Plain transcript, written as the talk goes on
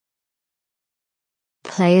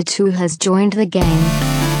Player 2 has joined the game.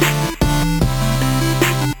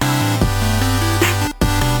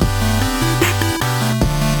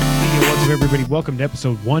 What's up, everybody? Welcome to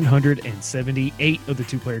episode 178 of the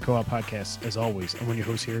Two Player Co-op Podcast. As always, I'm one of your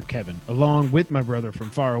hosts here, Kevin, along with my brother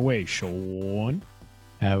from far away, Sean.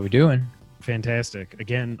 How we doing? Fantastic.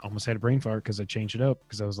 Again, almost had a brain fart because I changed it up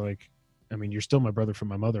because I was like, I mean, you're still my brother from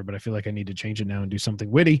my mother, but I feel like I need to change it now and do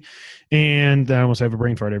something witty. And I almost have a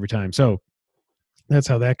brain fart every time. So that's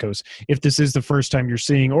how that goes. If this is the first time you're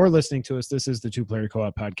seeing or listening to us, this is the Two Player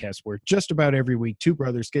Co-op Podcast, where just about every week, two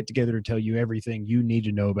brothers get together to tell you everything you need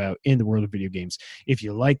to know about in the world of video games. If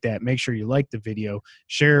you like that, make sure you like the video,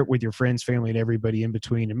 share it with your friends, family, and everybody in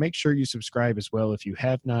between, and make sure you subscribe as well if you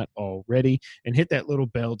have not already, and hit that little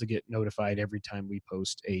bell to get notified every time we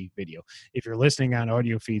post a video. If you're listening on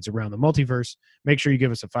audio feeds around the multiverse, make sure you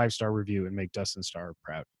give us a 5-star review and make Dustin Starr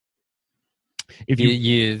proud. If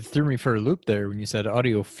you threw me for a loop there when you said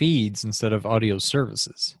audio feeds instead of audio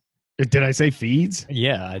services. Did I say feeds?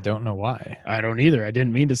 Yeah, I don't know why. I don't either. I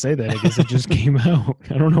didn't mean to say that. I guess it just came out.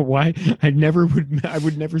 I don't know why. I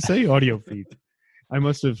would never say audio feeds. I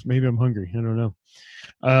must have. Maybe I'm hungry. I don't know.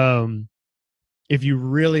 If you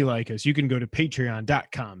really like us, you can go to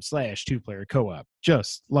patreon.com/2playercoop,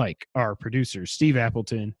 just like our producers, Steve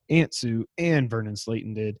Appleton, Aunt Sue, and Vernon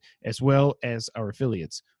Slayton did, as well as our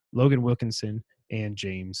affiliates, Logan Wilkinson and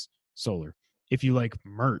James Solar. If you like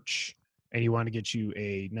merch and you want to get you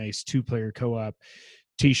a nice two-player co-op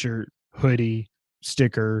t-shirt, hoodie,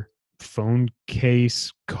 sticker, phone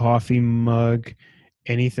case, coffee mug,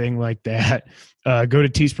 anything like that, go to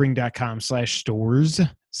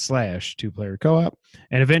teespring.com/stores/2playercoop.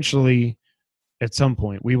 And eventually, at some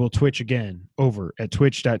point, we will Twitch again over at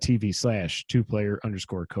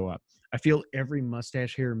twitch.tv/2player_co-op. I feel every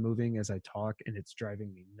mustache hair moving as I talk, and it's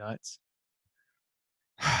driving me nuts.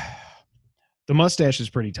 The mustache is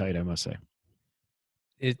pretty tight, I must say.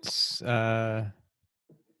 It's a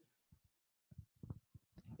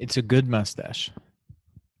good mustache.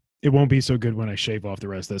 It won't be so good when I shave off the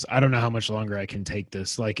rest of this. I don't know how much longer I can take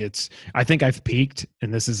this. Like, I think I've peaked,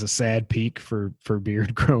 and this is a sad peak for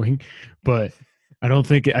beard growing, but I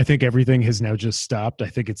think everything has now just stopped. I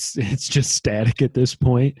think it's just static at this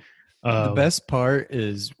point. The best part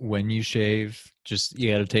is when you shave,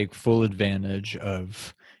 you got to take full advantage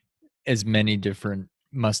of as many different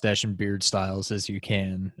mustache and beard styles as you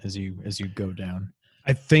can as you go down.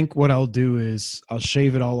 I think what I'll do is I'll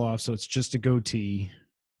shave it all off so it's just a goatee.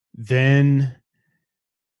 Then,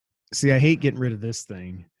 see, I hate getting rid of this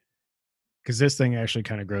thing because this thing actually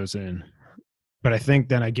kind of grows in. But I think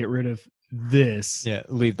then I get rid of this. Yeah,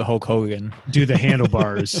 leave the Hulk Hogan. Do the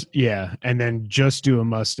handlebars, yeah, and then just do a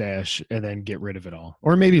mustache and then get rid of it all.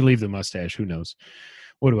 Or maybe leave the mustache, who knows?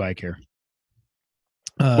 What do I care?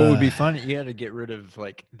 What would be fun, you got to get rid of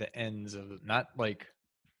like the ends of it, not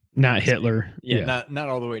Hitler. Yeah. Not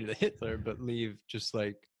all the way to the Hitler, but leave just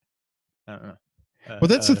like, I don't know. Well,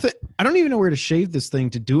 that's the thing. I don't even know where to shave this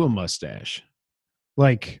thing to do a mustache.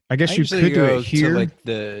 Like, I guess you could do it here, like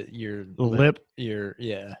your lip,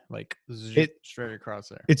 straight across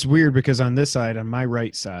there. It's weird because on this side, on my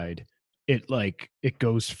right side, it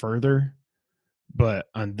goes further, but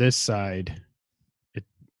on this side,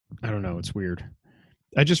 I don't know. It's weird.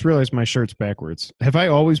 I just realized my shirt's backwards. Have I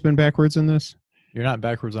always been backwards in this? You're not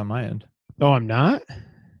backwards on my end. Oh, I'm not?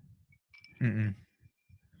 Mm-mm.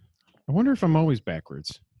 I wonder if I'm always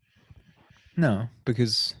backwards. No,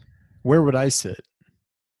 because where would I sit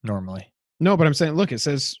normally? No, but I'm saying, look, it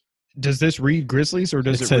says, does this read Grizzlies or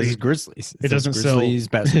does it says read Grizzlies? It doesn't say Grizzlies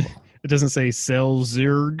basketball. It doesn't say Sell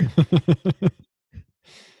Zerg.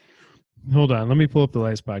 Hold on, let me pull up the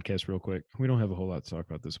last podcast real quick. We don't have a whole lot to talk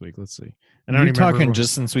about this week. Let's see. And are you talking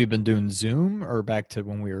just since we've been doing Zoom or back to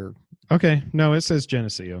when we were? Okay, no, it says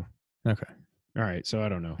Geneseo. Okay. All right, so I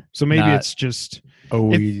don't know. So maybe it's just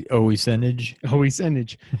Oesendage.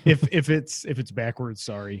 Oesendage. If it's backwards,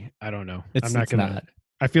 sorry, I don't know. I'm not gonna. Not.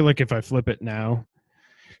 I feel like if I flip it now,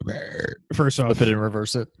 first off, flip it and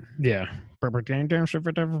reverse it. Yeah,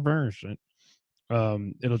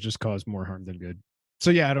 it'll just cause more harm than good.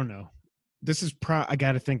 So yeah, I don't know. This is I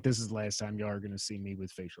got to think this is the last time y'all are gonna see me with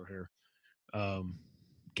facial hair.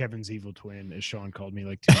 Kevin's evil twin, as Sean called me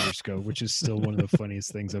like 2 years ago, which is still one of the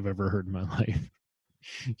funniest things I've ever heard in my life.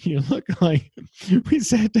 You look like we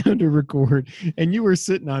sat down to record and you were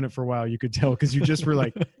sitting on it for a while. You could tell because you just were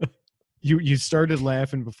like, you started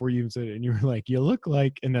laughing before you even said it. And you were like, you look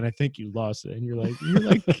like, and then I think you lost it. And you're like,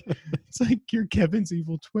 it's like you're Kevin's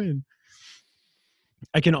evil twin.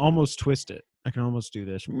 I can almost twist it. I can almost do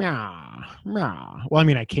this. Meow, meow. Well, I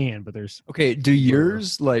mean, I can, but there's. Okay. Do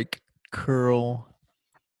yours like curl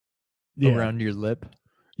around your lip?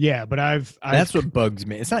 Yeah, but I've That's what bugs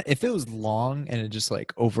me. It's not if it was long and it just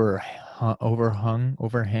like overhanged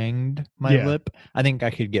my Yeah. lip. I think I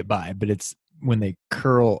could get by, but it's when they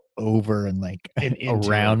curl over and like And into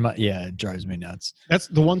around it. my it drives me nuts. That's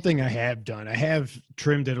the one thing I have done. I have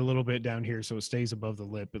trimmed it a little bit down here so it stays above the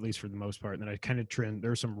lip, at least for the most part. And then I kind of trimmed.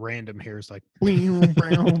 There's some random hairs like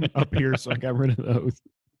up here, so I got rid of those.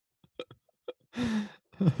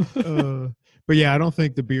 But yeah, I don't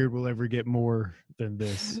think the beard will ever get more than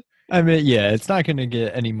this. I mean, yeah, it's not going to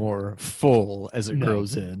get any more full as it No.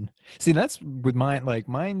 grows in. See, that's with mine. Like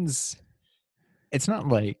mine's, it's not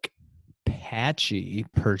like patchy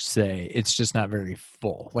per se. It's just not very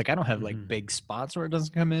full. Like I don't have like Mhm. big spots where it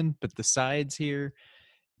doesn't come in, but the sides here,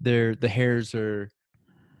 the hairs are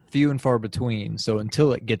few and far between. So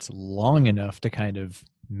until it gets long enough to kind of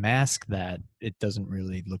mask that, it doesn't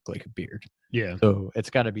really look like a beard. Yeah. So it's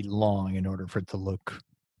got to be long in order for it to look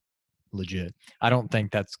legit. I don't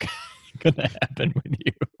think that's gonna happen with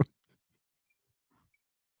you.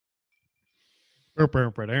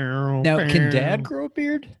 Now, can Dad grow a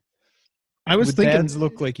beard? I was Would thinking. Dad's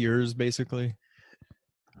look like yours, basically?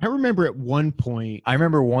 I remember at one point. I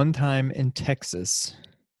remember one time in Texas.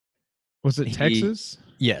 Was it He- Texas?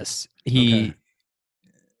 Yes, Okay.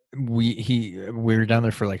 we were down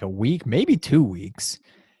there for like a week, maybe 2 weeks,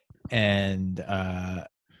 and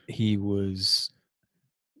he was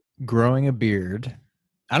growing a beard.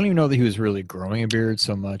 I don't even know that he was really growing a beard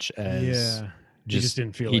so much as Yeah. He just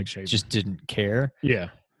didn't feel he like shaving. just didn't care. Yeah.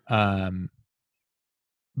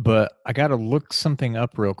 But I got to look something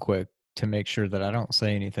up real quick to make sure that I don't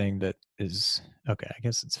say anything that is okay. I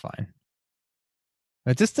guess it's fine.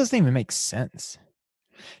 But this doesn't even make sense.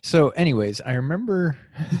 So, anyways, I remember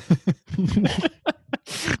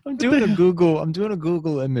I'm doing a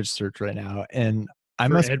Google image search right now, and I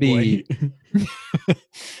For must Ed be White.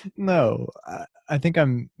 no. I think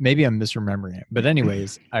I'm misremembering it. But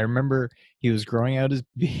anyways, I remember he was growing out his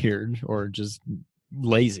beard or just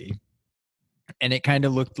lazy. And it kind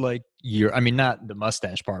of looked like I mean, not the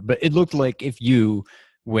mustache part, but it looked like if you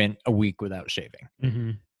went a week without shaving.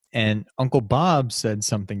 Mhm. And Uncle Bob said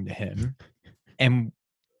something to him. And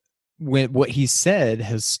what he said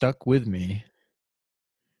has stuck with me.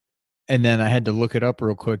 And then I had to look it up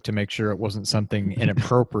real quick to make sure it wasn't something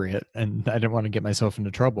inappropriate. And I didn't want to get myself into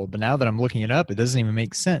trouble. But now that I'm looking it up, it doesn't even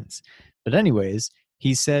make sense. But anyways,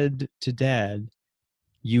 he said to Dad,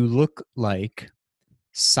 "You look like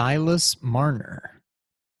Silas Marner."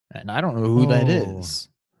 And I don't know who that Oh. is.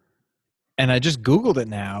 And I just Googled it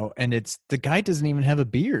now, and it's the guy doesn't even have a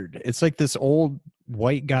beard. It's like this old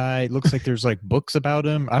white guy. Looks like there's like books about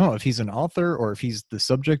him. I don't know if he's an author or if he's the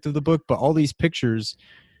subject of the book, but all these pictures,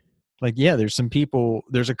 like, yeah, there's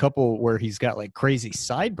a couple where he's got like crazy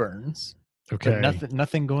sideburns. Okay. But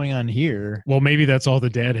nothing going on here. Well, maybe that's all the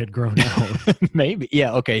dad had grown out. Maybe.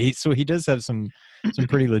 Yeah, okay. So he does have some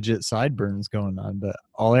pretty legit sideburns going on, but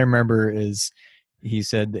all I remember is he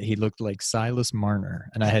said that he looked like Silas Marner,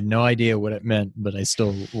 and I had no idea what it meant, but I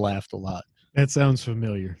still laughed a lot. That sounds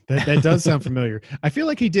familiar. That does sound familiar. I feel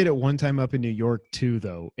like he did it one time up in New York too,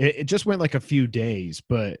 though. It just went like a few days,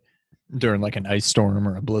 but During like an ice storm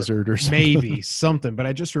or a blizzard or something. maybe something. But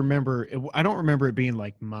I just remember. I don't remember it being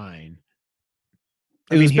like mine.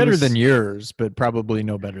 It was better than yours, but probably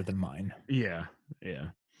no better than mine. Yeah, yeah.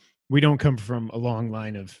 We don't come from a long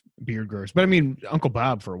line of beard growers, but I mean, Uncle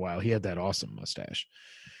Bob for a while, he had that awesome mustache.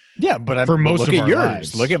 Yeah, but For most look of at our yours.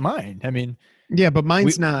 lives. Look at mine. I mean, Yeah, but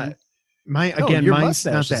mine's not. Mine no, again. your Mine's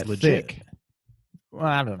not mustache is that legit. thick. Well,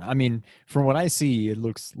 I don't know. I mean, from what I see, it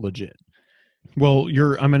looks legit. Well,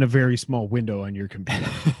 I'm in a very small window on your computer.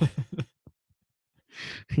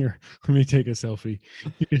 Here, let me take a selfie.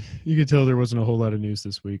 You could tell there wasn't a whole lot of news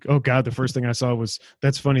this week. Oh God, the first thing I saw was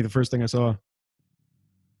that's funny. The first thing I saw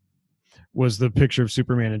was the picture of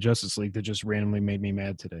Superman and Justice League that just randomly made me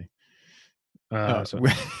mad today. So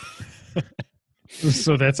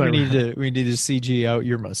that's we need to CG out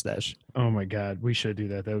your mustache. Oh my God, we should do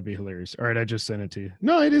that. That would be hilarious. All right, I just sent it to you.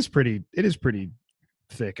 No, it is pretty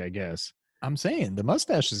thick, I guess. I'm saying the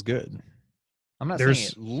mustache is good. I'm not There's-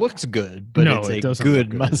 saying it looks good, but No, it's it a doesn't look good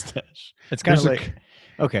good. mustache. It's kind of There's like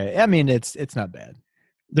okay. I mean, it's not bad.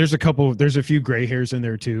 There's a few gray hairs in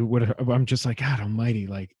there too. I'm just like, God almighty,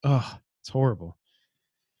 like, oh, it's horrible.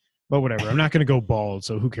 But whatever. I'm not going to go bald,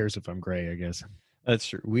 so who cares if I'm gray, I guess. That's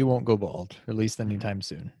true. We won't go bald, at least anytime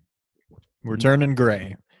soon. We're turning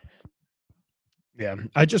gray. Yeah.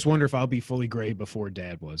 I just wonder if I'll be fully gray before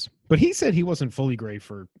Dad was. But he said he wasn't fully gray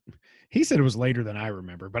he said it was later than I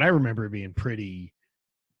remember, but I remember it being pretty.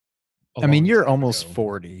 I mean, you're long time almost ago.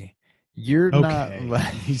 40. You're not Okay.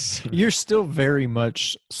 like, you're still very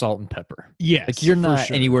much salt and pepper. Yes, Like you're for not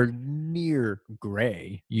sure. anywhere near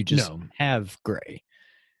gray. You just No. have gray.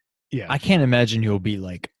 Yeah. I can't imagine you'll be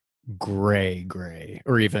like gray,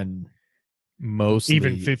 or even mostly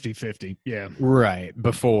Even 50-50. Yeah. right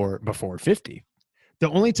before 50. The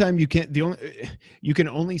only time you can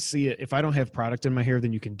only see it if I don't have product in my hair,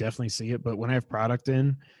 then you can definitely see it. But when I have product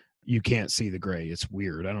in, you can't see the gray. It's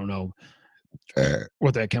weird. I don't know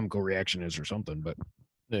what that chemical reaction is or something, but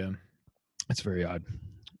Yeah. it's very odd.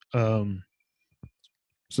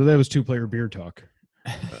 So that was 2-player beer talk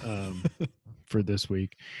for this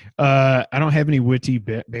week. I don't have any witty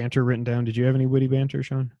banter written down. Did you have any witty banter,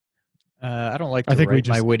 Sean? I don't like I to think we write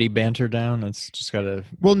my just- witty banter down. It's just gotta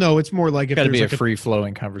Well, no, it's more like if be there's a like free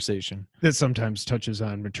flowing conversation. that sometimes touches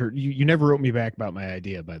on mature. You never wrote me back about my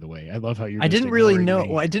idea, by the way. I love how you're. I just didn't really ignoring know. me.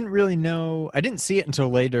 Well, I didn't really know. I didn't see it until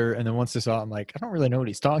later, and then once I saw it, I'm like, I don't really know what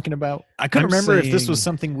he's talking about. I couldn't I'm remember if this was saying-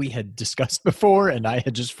 something we had discussed before, and I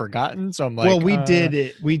had just forgotten. So I'm like, well, we did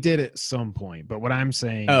it. We did at some point, but what I'm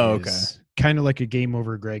saying Oh, is kind of like a Game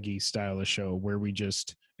Over Greggy style of show where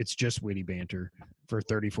it's just witty banter for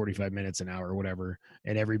 30, 45 minutes, an hour, whatever,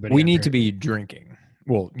 and everybody. We on need to par- be drinking.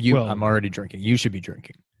 Well, Well- I'm already drinking. You should be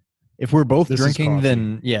drinking. If we're both This is drinking, coffee.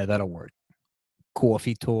 then yeah, that'll work.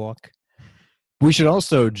 Coffee talk. We should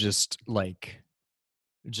also just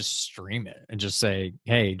stream it and just say,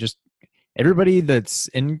 hey, just everybody that's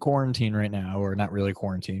in quarantine right now, or not really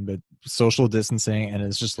quarantine, but social distancing, and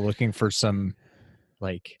is just looking for some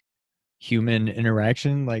like human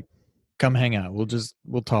interaction, like come hang out.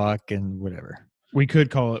 We'll talk and whatever. We could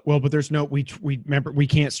call it but there's no we remember we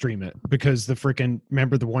can't stream it because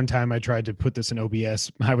remember the one time I tried to put this in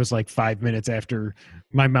OBS, I was like 5 minutes after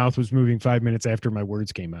my mouth was moving 5 minutes after my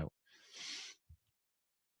words came out.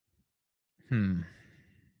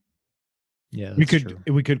 Yeah, We that's could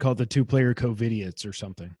true. we could call it the 2-player COVIDiots or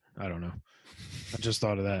something. I don't know. I just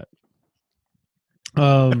thought of that.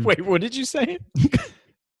 Wait, what did you say?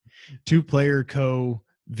 2-player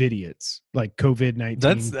COVIDiots, like COVID-19.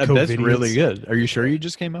 That's really good. Are you sure you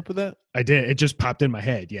just came up with that? I did. It just popped in my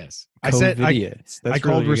head. Yes, I said COVIDiots. I That's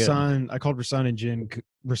called really good. Rasan. I called Rasan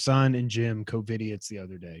and Jim COVIDiots the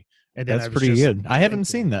other day, and then That's I was pretty just good. I haven't thinking-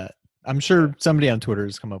 seen that. I'm sure somebody on Twitter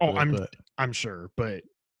has come up Oh, with it. I'm sure, but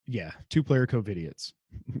yeah, 2-player COVIDiots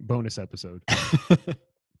bonus episode.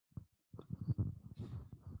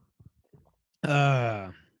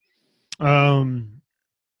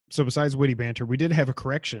 So besides witty banter, we did have a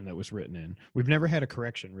correction that was written in. We've never had a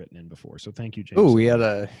correction written in before, so thank you, James. Oh, we had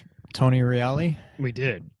a Tony Reale. We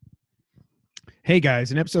did. Hey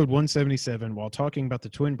guys, in episode 177, while talking about the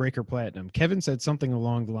Twin Breaker Platinum, Kevin said something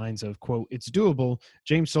along the lines of, quote, "It's doable.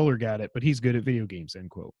 James Solar got it, but he's good at video games," end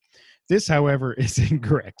quote. This, however, is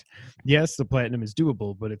incorrect. Yes, the Platinum is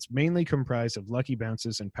doable, but it's mainly comprised of lucky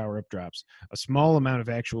bounces and power-up drops. A small amount of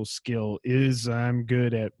actual skill is I'm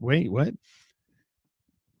good at... Wait, what?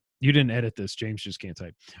 You didn't edit this. James just can't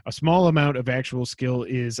type. A small amount of actual skill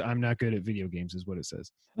is I'm not good at video games is what it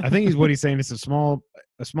says. I think what he's saying is a small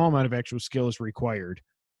amount of actual skill is required,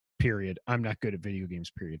 period. I'm not good at video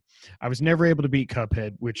games, period. I was never able to beat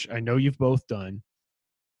Cuphead, which I know you've both done.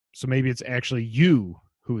 So maybe it's actually you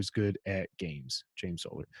who is good at games, James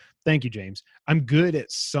Solar. Thank you, James. I'm good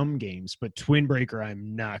at some games, but Twin Breaker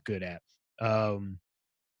I'm not good at.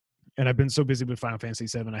 And I've been so busy with Final Fantasy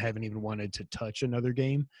VII, I haven't even wanted to touch another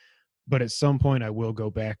game. But at some point, I will go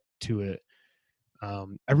back to it.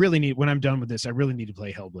 I really need, when I'm done with this, I really need to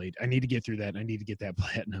play Hellblade. I need to get through that. And I need to get that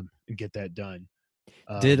platinum and get that done.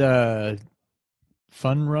 Did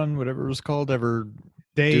Fun Run, whatever it was called, ever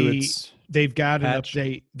do its they've got patch? an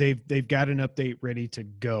update. They've got an update ready to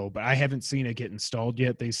go, but I haven't seen it get installed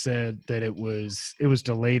yet. They said that it was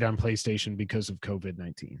delayed on PlayStation because of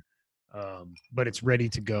COVID-19. But it's ready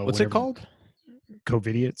to go. What's it called?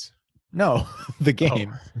 COVIDiots. No, the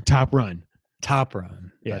game. Top Run. Top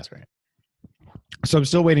Run. Yeah. That's right. So I'm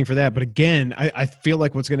still waiting for that. But again, I feel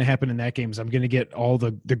like what's going to happen in that game is I'm going to get all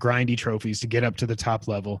the grindy trophies to get up to the top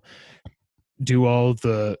level, do all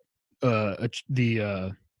the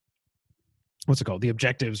what's it called? The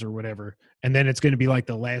objectives or whatever. And then it's going to be like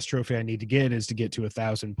the last trophy I need to get is to get to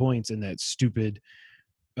 1,000 points in that stupid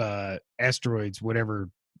asteroids, whatever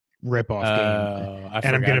ripoff game.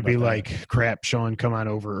 And I'm going to be like, crap, Sean, come on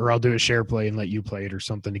over, or I'll do a share play and let you play it or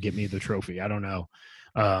something to get me the trophy. I don't know.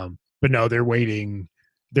 But no, they're waiting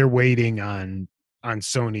on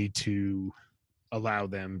Sony to allow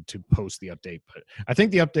them to post the update. But I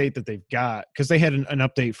think the update that they've got, because they had an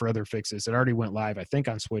update for other fixes, it already went live, I think,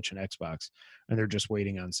 on Switch and Xbox, and they're just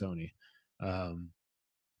waiting on Sony.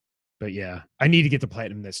 But yeah, I need to get the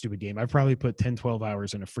platinum in that stupid game. I've probably put 10, 12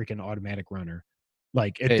 hours in a freaking automatic runner.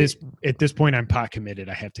 Like at Hey, this point, I'm pot committed.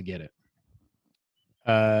 I have to get it.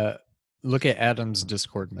 look at Adam's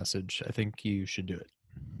Discord message. I think you should do it.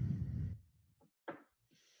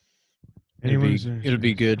 It'll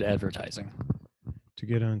be good advertising. To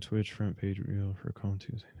get on Twitch front page reel for Call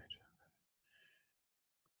Tuesday.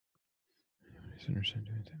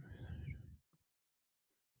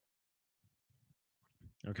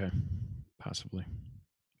 Okay, possibly.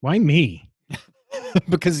 Why me?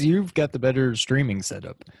 Because you've got the better streaming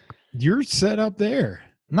setup. You're set up there.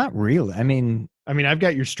 Not really. I mean, I've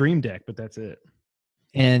got your stream deck, but that's it.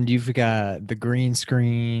 And you've got the green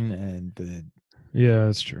screen and the Yeah,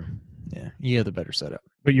 that's true. yeah, you have the better setup.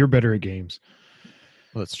 But you're better at games.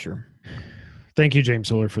 Well, that's true. Thank you, James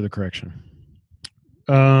Solar, for the correction.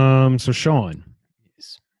 So Sean,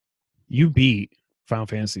 Yes. you beat Final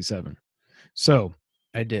Fantasy VII. So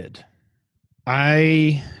I did.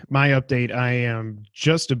 my update, I am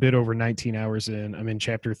just a bit over 19 hours in. I'm in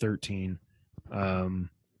chapter 13.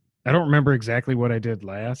 I don't remember exactly what I did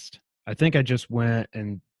last. I think I just went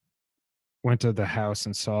to the house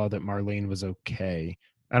and saw that Marlene was okay.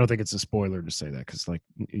 I don't think it's a spoiler to say that because, like,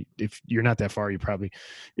 if you're not that far, you probably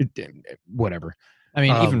whatever. I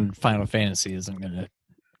mean, even Final Fantasy isn't going to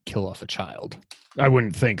kill off a child. I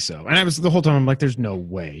wouldn't think so. And I was the whole time I'm like, there's no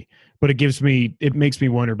way. But it makes me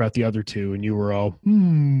wonder about the other two. And you were all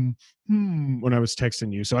when I was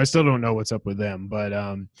texting you. So I still don't know what's up with them. But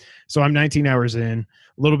so I'm 19 hours in, a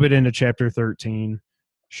little bit into chapter 13.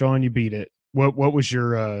 Sean, you beat it. What was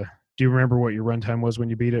your do you remember what your runtime was when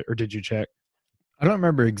you beat it, or did you check? I don't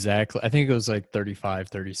remember exactly. I think it was like 35,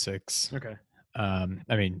 36. Okay. I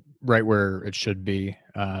mean, right where it should be.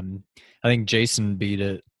 I think Jason beat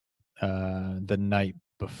it the night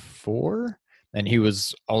before, and he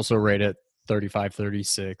was also right at 35,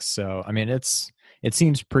 36. So, I mean, it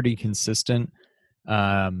seems pretty consistent.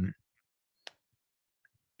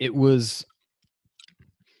 It's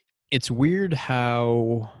weird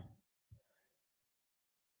how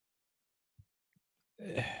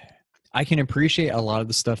I can appreciate a lot of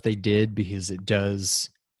the stuff they did because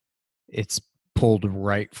it's pulled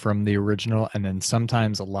right from the original. And then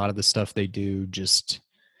sometimes a lot of the stuff they do just,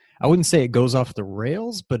 I wouldn't say it goes off the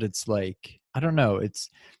rails, but it's like, I don't know.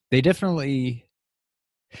 They definitely,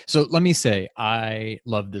 so let me say, I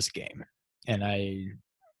love this game and I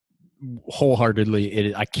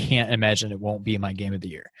wholeheartedly, I can't imagine it won't be my game of the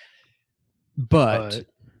year. But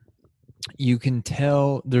you can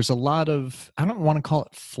tell there's a lot of, I don't want to call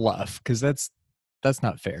it fluff because that's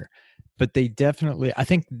not fair, but they definitely, I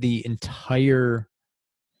think the entire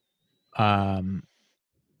the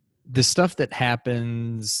stuff that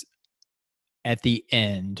happens at the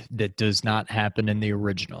end that does not happen in the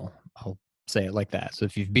original, I'll say it like that. So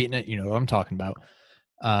if you've beaten it, you know what I'm talking about.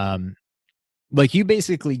 Like you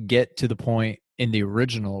basically get to the point in the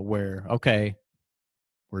original where, okay,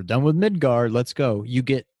 we're done with Midgard, let's go. You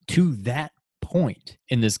get to that point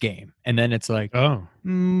in this game. And then it's like,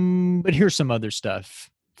 but here's some other stuff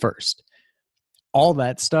first. All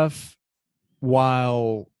that stuff,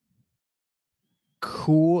 while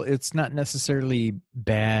cool, it's not necessarily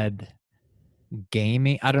bad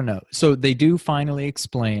gaming. I don't know. So they do finally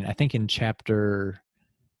explain, I think in chapter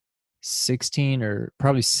 16 or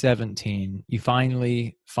probably 17, you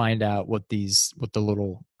finally find out what the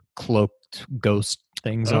little cloaked ghost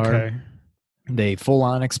things are. They full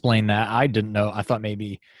on explain that. I didn't know. I thought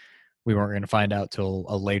maybe we weren't going to find out till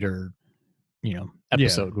a later,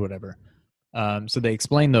 episode, whatever. So they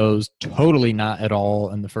explain those, totally not at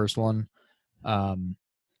all in the first one. I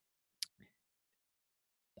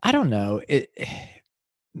don't know.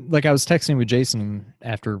 Like I was texting with Jason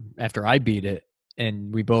after I beat it,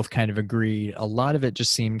 and we both kind of agreed. A lot of it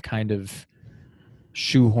just seemed kind of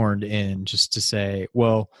shoehorned in just to say,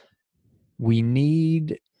 well, we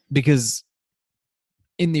need, because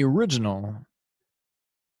in the original,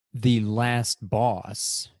 the last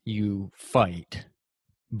boss you fight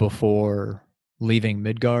before leaving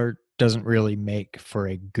Midgard doesn't really make for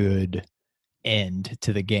a good end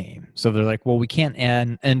to the game. So they're like, well, we can't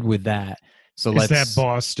end with that. So is that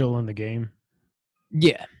boss still in the game?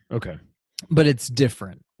 Yeah. Okay. But it's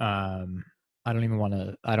different. I don't want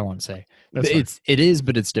to say. It is,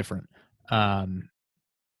 but it's different.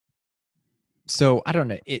 So I don't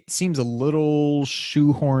know. It seems a little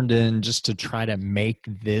shoehorned in just to try to make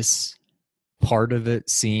this part of it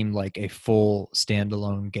seem like a full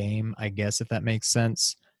standalone game, I guess, if that makes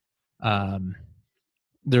sense.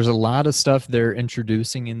 There's a lot of stuff they're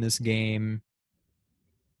introducing in this game,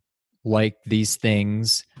 like these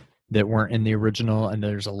things that weren't in the original, and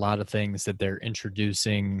there's a lot of things that they're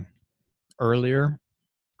introducing earlier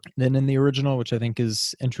than in the original, which I think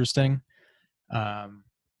is interesting.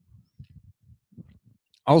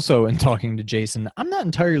 Also, in talking to Jason, I'm not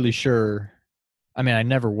entirely sure. I mean, I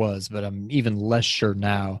never was, but I'm even less sure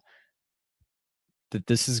now that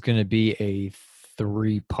this is going to be a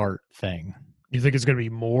 3-part thing. You think it's going to be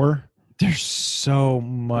more? There's so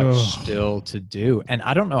much still to do. And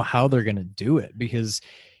I don't know how they're going to do it, because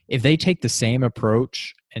if they take the same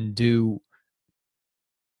approach and do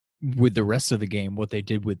with the rest of the game what they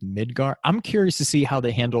did with Midgar, I'm curious to see how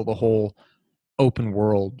they handle the whole open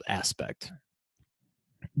world aspect.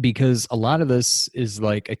 Because a lot of this is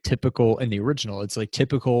like a typical, in the original, it's like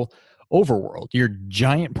typical overworld. You're a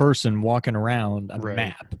giant person walking around a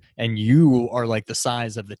map, and you are like the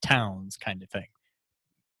size of the towns kind of thing.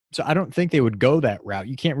 So I don't think they would go that route.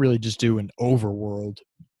 You can't really just do an overworld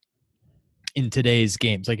in today's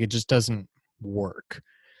games. Like, it just doesn't work.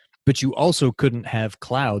 But you also couldn't have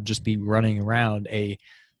Cloud just be running around a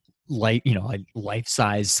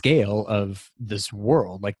life-size scale of this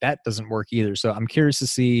world. Like, that doesn't work either. So I'm curious to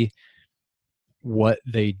see what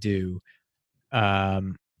they do. I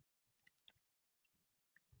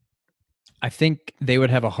think they would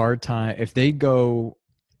have a hard time if they go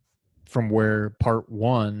from where part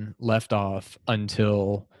 1 left off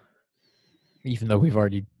until, even though we've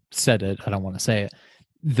already said it, I don't want to say it,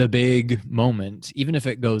 the big moment, even if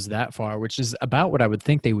it goes that far, which is about what I would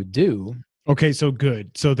think they would do. Okay, so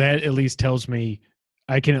good. So that at least tells me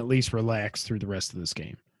I can at least relax through the rest of this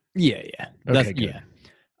game. Yeah. Okay, good.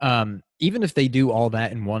 Yeah. Even if they do all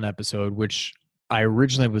that in one episode, which I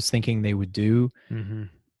originally was thinking they would do,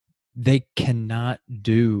 they cannot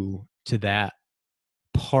do to that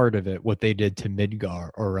part of it what they did to Midgar,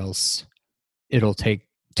 or else it'll take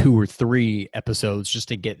 2 or 3 episodes just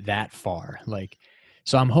to get that far. Like,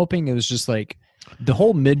 so I'm hoping it was just like the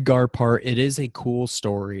whole Midgar part. It is a cool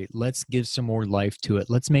story. Let's give some more life to it.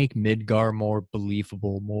 Let's make Midgar more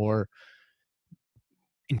believable, more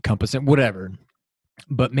encompassing, whatever.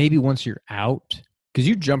 But maybe once you're out, because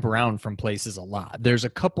you jump around from places a lot. There's a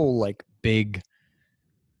couple like big,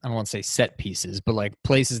 I don't want to say set pieces, but like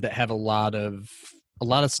places that have a lot of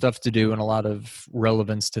stuff to do and a lot of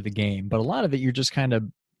relevance to the game. But a lot of it, you're just kind of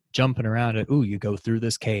jumping around and, ooh, you go through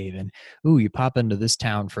this cave, and ooh, you pop into this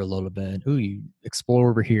town for a little bit, ooh, you explore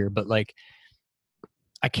over here. But like,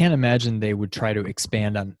 I can't imagine they would try to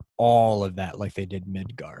expand on all of that like they did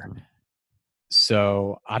Midgar.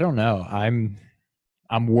 So I don't know.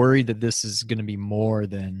 I'm worried that this is going to be more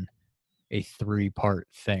than a 3-part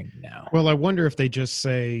thing now. Well, I wonder if they just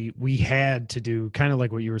say, we had to do, kind of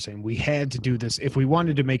like what you were saying, we had to do this. If we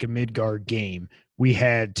wanted to make a Midgar game, we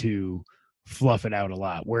had to fluff it out a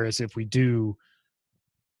lot. Whereas if we do,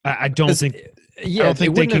 I don't think, yeah, I don't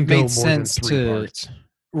think it they wouldn't can have go made more sense than 3 to parts.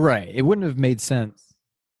 Right. It wouldn't have made sense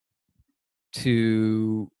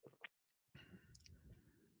to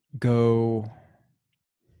go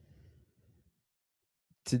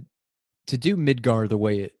to do Midgar the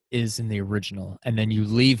way it is in the original, and then you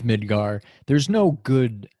leave Midgar. There's no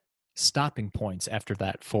good stopping points after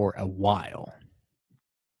that for a while.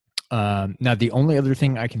 Now, the only other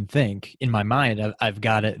thing I can think in my mind, I've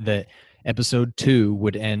got it that episode 2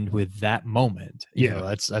 would end with that moment. You know,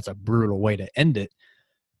 that's a brutal way to end it.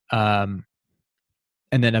 And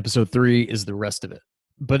then episode 3 is the rest of it.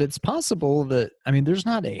 But it's possible that, I mean, there's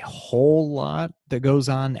not a whole lot that goes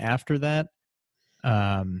on after that.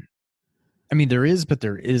 I mean, there is, but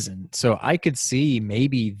there isn't. So I could see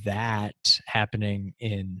maybe that happening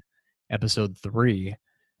in episode 3,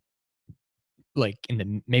 like in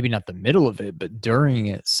the, maybe not the middle of it, but during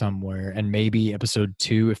it somewhere. And maybe episode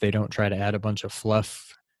 2, if they don't try to add a bunch of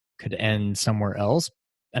fluff, could end somewhere else.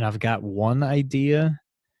 And I've got one idea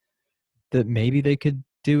that maybe they could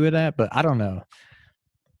do it at, but I don't know.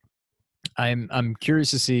 I'm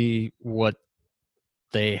curious to see what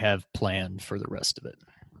they have planned for the rest of it.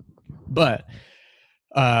 But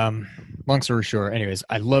long story short, anyways,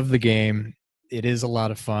 I love the game. It is a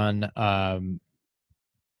lot of fun.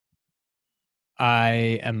 I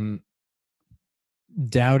am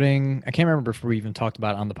doubting, I can't remember if we even talked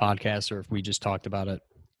about it on the podcast or if we just talked about it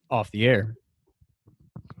off the air.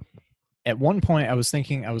 At one point, I was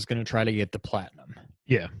thinking I was going to try to get the platinum.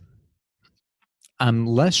 Yeah. I'm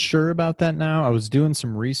less sure about that now. I was doing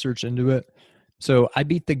some research into it. So I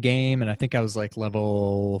beat the game, and I think I was like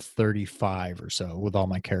level 35 or so with all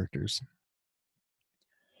my characters.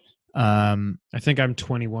 I think I'm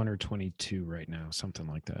 21 or 22 right now, something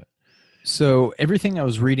like that. So everything I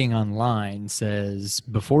was reading online says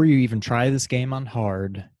before you even try this game on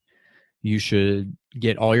hard, you should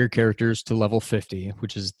get all your characters to level 50,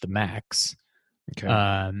 which is the max. Okay.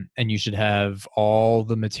 And you should have all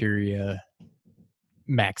the materia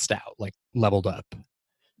maxed out, like leveled up.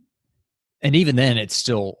 And even then, it's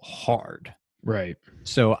still hard. Right.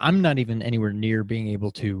 So I'm not even anywhere near being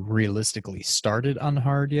able to realistically start it on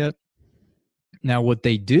hard yet. Now, what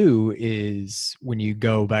they do is when you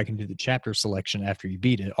go back into the chapter selection after you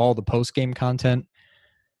beat it, all the post-game content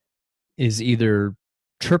is either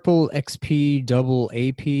triple XP, double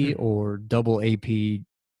AP, or double AP,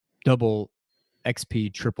 double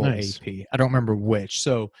XP, triple Nice. AP. I don't remember which.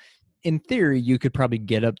 So in theory, you could probably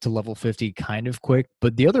get up to level 50 kind of quick.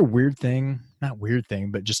 But the other weird thing, not weird thing,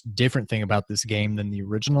 but just different thing about this game than the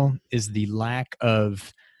original is the lack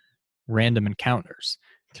of random encounters.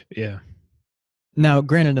 Yeah. Now,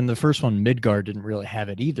 granted, in the first one, Midgard didn't really have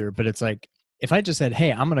it either, but it's like, if I just said,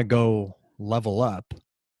 hey, I'm going to go level up,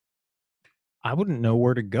 I wouldn't know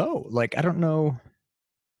where to go. Like, I don't know.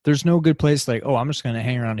 There's no good place like, oh, I'm just going to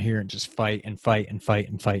hang around here and just fight and fight and fight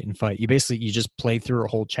and fight and fight. You just play through a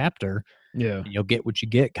whole chapter. Yeah. And you'll get what you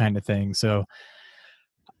get kind of thing. So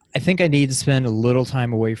I think I need to spend a little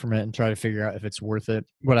time away from it and try to figure out if it's worth it.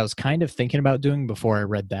 What I was kind of thinking about doing before I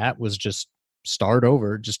read that was just start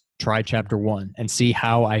over, just try chapter 1 and see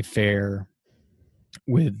how I fare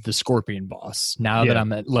with the Scorpion boss. Now that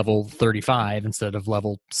I'm at level 35 instead of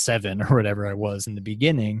level 7 or whatever I was in the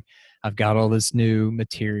beginning, I've got all this new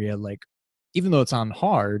materia. Like, even though it's on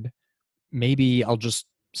hard, maybe I'll just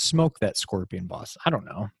smoke that Scorpion boss. I don't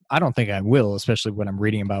know. I don't think I will, especially when I'm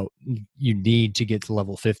reading about you need to get to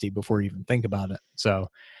level 50 before you even think about it. So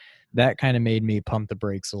that kind of made me pump the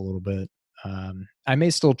brakes a little bit. I may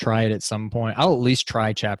still try it at some point. I'll at least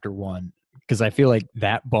try chapter 1 because I feel like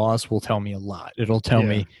that boss will tell me a lot. It'll tell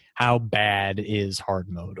me how bad is hard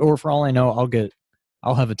mode, or for all I know,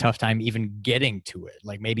 I'll have a tough time even getting to it.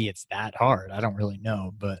 Like maybe it's that hard. I don't really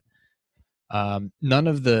know, but none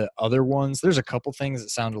of the other ones. There's a couple things that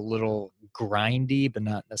sound a little grindy, but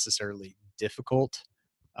not necessarily difficult.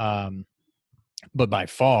 But by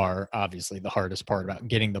far, obviously, the hardest part about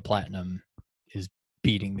getting the platinum is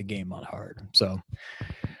beating the game on hard. So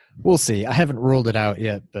we'll see. I haven't ruled it out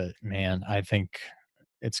yet, but man, I think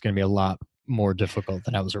it's going to be a lot more difficult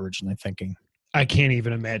than I was originally thinking. I can't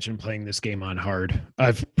even imagine playing this game on hard.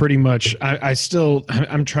 I've pretty much,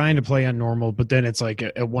 I'm trying to play on normal, but then it's like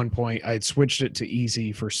at one point I'd switched it to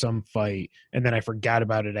easy for some fight and then I forgot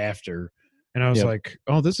about it after. And I was like,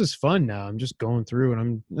 oh, this is fun now. I'm just going through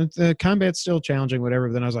and the combat's still challenging, whatever.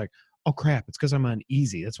 But then I was like, oh crap, it's because I'm on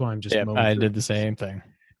easy. That's why I'm just I did the same thing.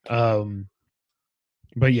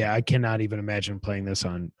 But yeah, I cannot even imagine playing this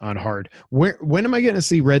on hard. When am I going to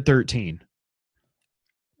see Red 13?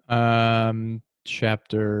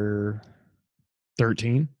 Chapter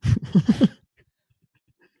 13.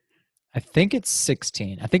 I think it's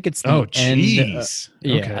 16. I think it's the oh end. Jeez.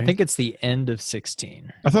 Okay. I think it's the end of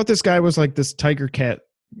 16. I thought this guy was like this tiger cat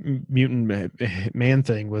mutant man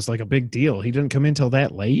thing was like a big deal. He didn't come in till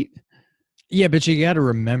that late. Yeah, but you got to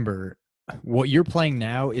remember what you're playing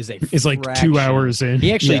now is like 2 hours in.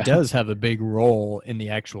 He actually does have a big role in the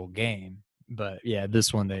actual game, but yeah,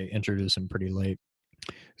 this one they introduced him pretty late.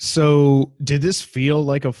 So, did this feel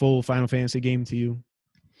like a full Final Fantasy game to you?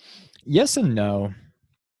 Yes and no.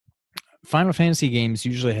 Final Fantasy games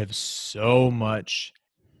usually have so much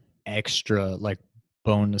extra like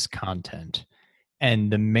bonus content.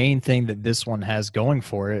 And the main thing that this one has going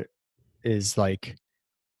for it is like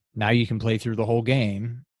now you can play through the whole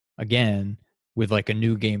game again with like a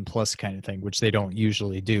new game plus kind of thing, which they don't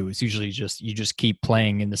usually do. It's usually just you just keep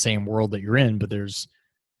playing in the same world that you're in, but there's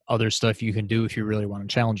other stuff you can do if you really want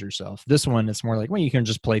to challenge yourself. This one, it's more like, well, you can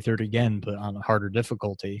just play through it again, but on a harder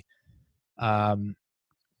difficulty. I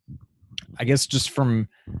guess just from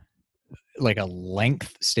like a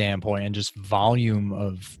length standpoint and just volume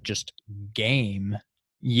of just game,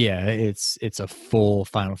 yeah, it's a full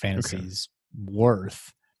Final Fantasy's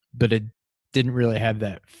worth, but it didn't really have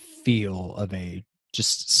that feel of a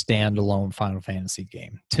just standalone Final Fantasy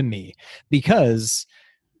game to me, because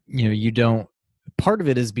you don't. Part of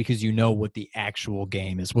it is because you know what the actual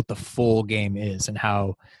game is, what the full game is, and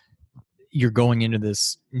how you're going into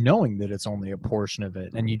this knowing that it's only a portion of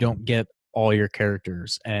it, and you don't get all your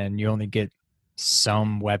characters, and you only get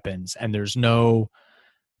some weapons, and there's no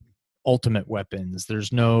ultimate weapons.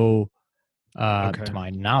 There's no, to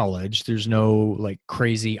my knowledge, there's no like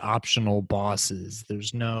crazy optional bosses.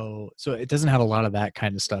 There's no, so it doesn't have a lot of that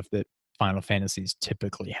kind of stuff that Final Fantasies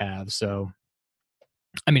typically have. So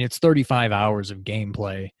I mean, it's 35 hours of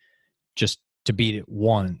gameplay just to beat it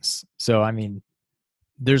once. So, I mean,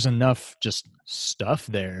 there's enough just stuff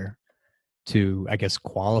there to, I guess,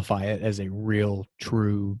 qualify it as a real,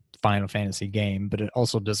 true Final Fantasy game, but it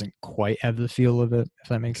also doesn't quite have the feel of it, if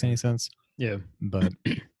that makes any sense. Yeah. But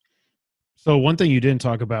So one thing you didn't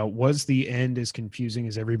talk about was the end as confusing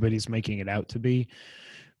as everybody's making it out to be.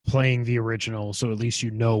 Playing the original, so at least you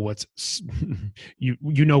know what's you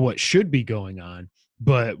know what should be going on.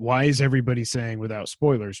 But why is everybody saying, without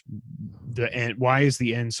spoilers, the end? Why is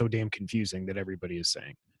the end so damn confusing that everybody is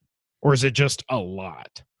saying, or is it just a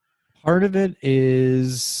lot? Part of it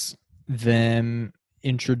is them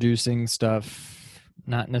introducing stuff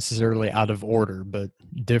not necessarily out of order, but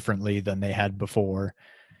differently than they had before.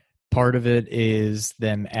 Part of it is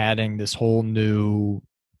them adding this whole new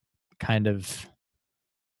kind of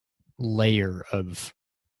layer of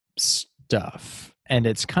stuff. And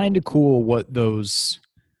it's kind of cool what those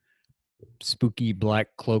spooky black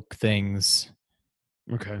cloak things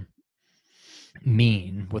Okay.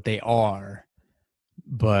 mean, what they are.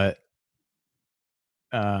 But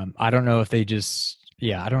I don't know if they just,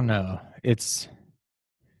 I don't know.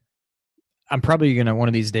 I'm probably going to one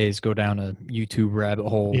of these days go down a YouTube rabbit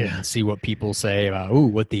hole and see what people say about,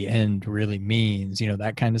 what the end really means,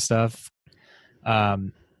 that kind of stuff.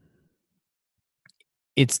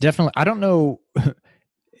 It's definitely, I don't know.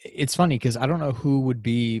 It's funny because I don't know who would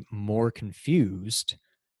be more confused.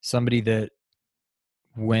 Somebody that's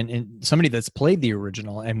played the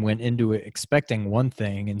original and went into it expecting one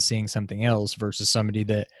thing and seeing something else versus somebody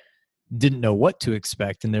that didn't know what to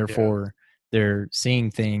expect, and therefore they're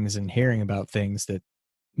seeing things and hearing about things that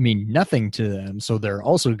mean nothing to them, so they're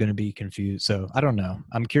also going to be confused. So I don't know.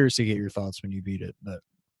 I'm curious to get your thoughts when you beat it. But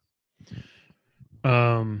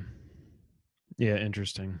yeah,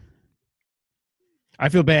 interesting. I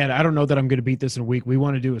feel bad. I don't know that I'm going to beat this in a week. We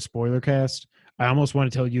want to do a spoiler cast. I almost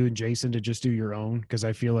want to tell you and Jason to just do your own, because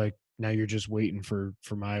I feel like now you're just waiting for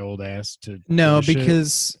my old ass to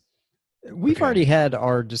because we've already had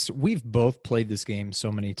we've both played this game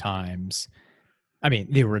so many times. I mean,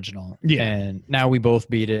 the original. Yeah. And now we both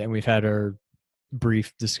beat it and we've had our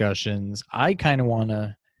brief discussions. I kind of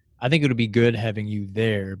I think it would be good having you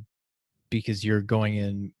there because you're going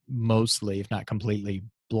in mostly, if not completely,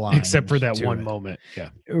 blind. Except for that one moment. Yeah.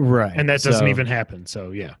 Right. And that doesn't even happen.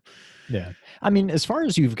 So, yeah. Yeah. I mean, as far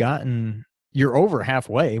as you're over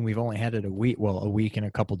halfway, and we've only had it a week and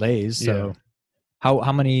a couple days. So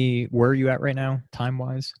how many were you at right now,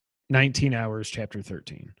 time-wise? 19 hours, chapter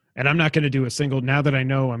 13. And I'm not going to do a single, now that I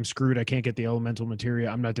know I'm screwed, I can't get the elemental materia,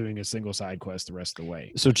 I'm not doing a single side quest the rest of the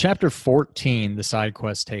way. So chapter 14, the side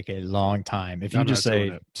quests take a long time. If you just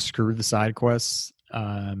say, screw the side quests,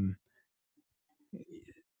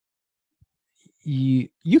 you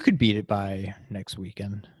could beat it by next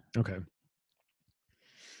weekend.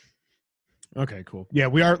 Okay, cool. Yeah,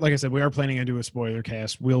 we are, like I said, we are planning on doing a spoiler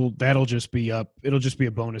cast. That'll just be up. It'll just be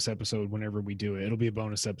a bonus episode whenever we do it. It'll be a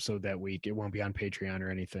bonus episode that week. It won't be on Patreon or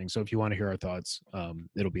anything. So if you want to hear our thoughts,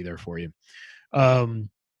 it'll be there for you.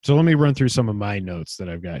 So let me run through some of my notes that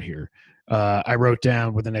I've got here. I wrote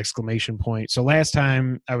down with an exclamation point. So last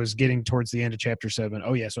time I was getting towards the end of chapter 7.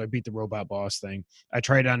 Oh yeah, so I beat the robot boss thing. I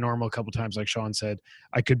tried it on normal a couple times, like Sean said.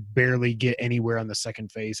 I could barely get anywhere on the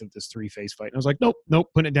second phase of this 3-phase fight. And I was like, nope,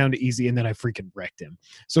 putting it down to easy, and then I freaking wrecked him.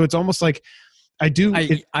 So it's almost like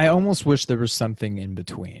I almost wish there was something in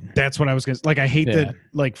between. That's what I was going to, like, I hate that,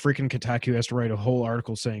 like, freaking Kotaku has to write a whole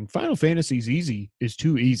article saying Final Fantasy's easy is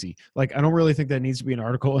too easy. Like, I don't really think that needs to be an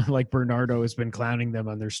article. Like, Bernardo has been clowning them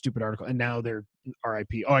on their stupid article, and now they're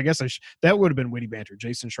RIP. Oh, I guess that would have been witty banter.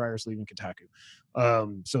 Jason Schreier's leaving Kotaku.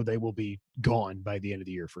 So they will be gone by the end of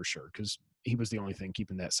the year for sure, because he was the only thing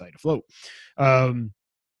keeping that site afloat. But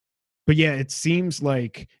yeah, it seems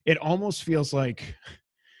like, it almost feels like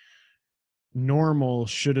normal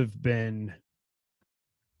should have been,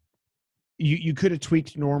 you could have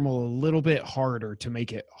tweaked normal a little bit harder to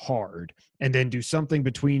make it hard, and then do something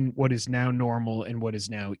between what is now normal and what is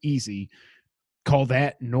now easy, call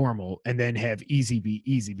that normal, and then have easy be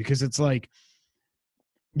easy, because it's like,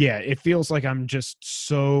 yeah, it feels like I'm just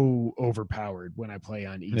so overpowered when I play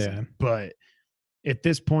on easy. But at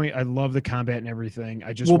this point, I love the combat and everything.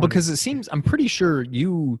 Because it seems, I'm pretty sure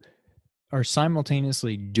you are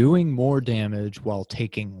simultaneously doing more damage while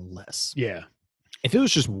taking less. Yeah. If it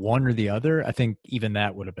was just one or the other, I think even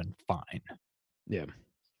that would have been fine. Yeah.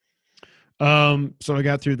 So I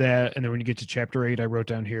got through that, and then when you get to chapter 8, I wrote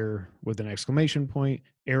down here with an exclamation point,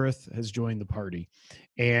 Aerith has joined the party.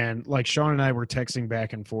 And like Sean and I were texting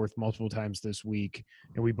back and forth multiple times this week,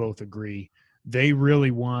 and we both agree, they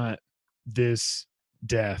really want this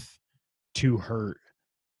death to hurt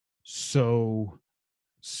so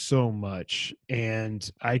much,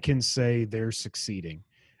 and I can say they're succeeding.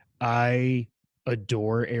 I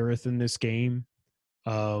adore Aerith in this game.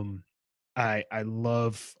 I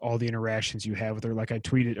love all the interactions you have with her. Like, I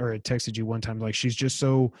tweeted or I texted you one time, like, she's just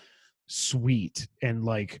so sweet and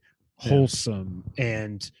like wholesome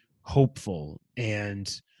and hopeful.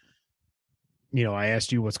 And I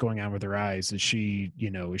asked you what's going on with her eyes. Is she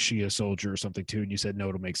a soldier or something too? And you said no,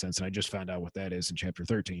 it'll make sense. And I just found out what that is in chapter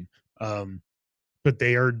 13. But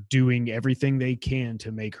they are doing everything they can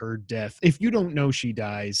to make her death. If you don't know she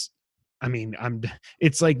dies, I mean,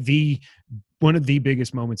 it's like one of the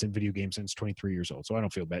biggest moments in video games since 23 years old. So I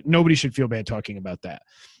don't feel bad. Nobody should feel bad talking about that.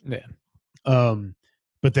 Yeah.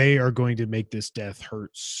 But they are going to make this death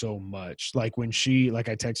hurt so much. Like I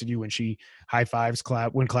texted you when she high fives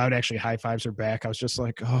Cloud, when Cloud actually high fives her back, I was just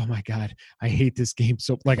like, oh my God, I hate this game.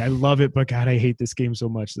 So I love it, but God, I hate this game so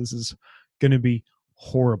much. This is going to be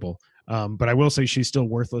horrible. But I will say she's still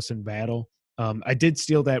worthless in battle. I did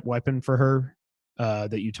steal that weapon for her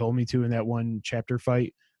that you told me to in that one chapter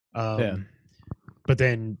fight. But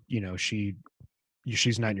then,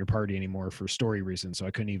 she's not in your party anymore for story reasons, so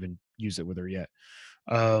I couldn't even use it with her yet.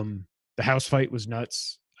 The house fight was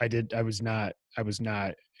nuts. I was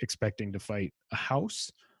not expecting to fight a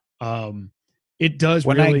house. It does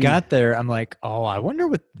when really, I got there, I'm like, oh, I wonder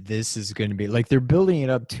what this is going to be. Like, they're building it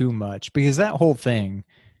up too much because that whole thing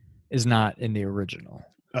is not in the original.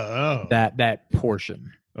 Oh, that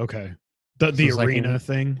portion. Okay. The arena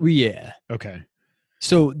thing. Yeah. Okay.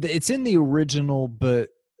 So it's in the original, but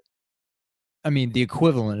I mean the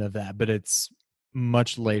equivalent of that, but it's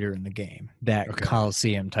much later in the game. That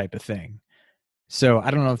Coliseum type of thing. So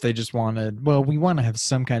I don't know if they just wanted. Well, we want to have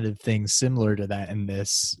some kind of thing similar to that in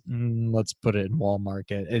this. Let's put it in Wall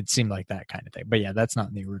Market. It seemed like that kind of thing. But yeah, that's not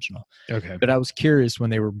in the original. Okay. But I was curious when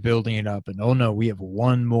they were building it up, and oh no, we have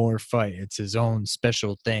one more fight. It's his own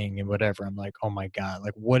special thing and whatever. I'm like, oh my God,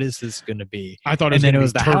 like what is this going to be? I thought it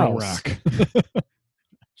was the Turtle house. Rock.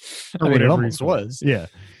 Or whatever. It almost was. Yeah.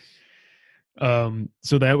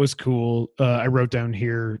 So that was cool. I wrote down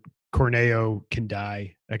here, Corneo can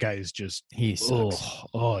die. That guy is just he's so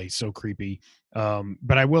creepy.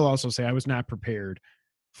 But I will also say I was not prepared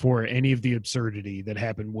for any of the absurdity that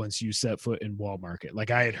happened once you set foot in Wall Market. Like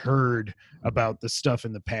I had heard about the stuff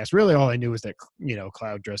in the past. Really all I knew was that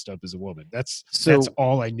Cloud dressed up as a woman. That's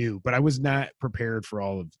all I knew, but I was not prepared for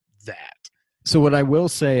all of that. So what I will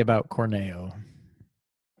say about Corneo,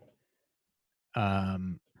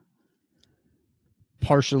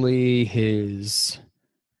 partially his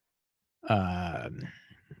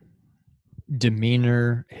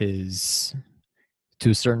demeanor, to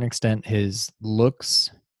a certain extent his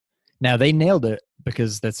looks. Now they nailed it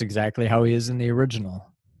because that's exactly how he is in the original.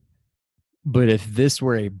 But if this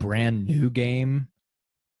were a brand new game,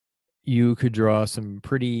 you could draw some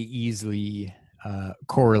pretty easily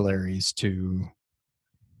corollaries to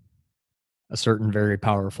a certain very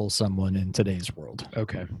powerful someone in today's world.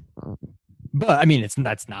 Okay. But I mean,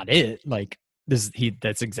 that's not it. Like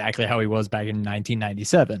that's exactly how he was back in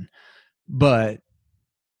 1997. But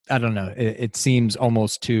I don't know. It seems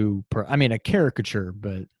almost too, a caricature,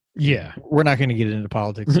 but yeah, we're not going to get into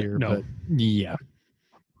politics here. No. But yeah.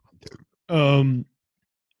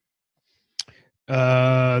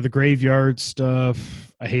 The graveyard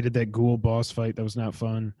stuff. I hated that ghoul boss fight. That was not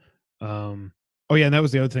fun. Oh yeah, and that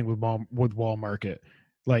was the other thing with Wall Market.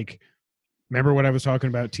 Like, remember what I was talking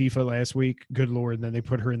about Tifa last week? Good Lord. And then they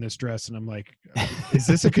put her in this dress and I'm like, is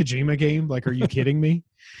this a Kojima game? Like, are you kidding me?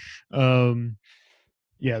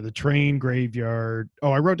 Yeah, the train graveyard.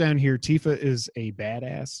 Oh, I wrote down here, Tifa is a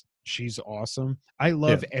badass. She's awesome. I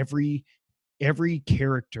love every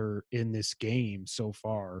character in this game so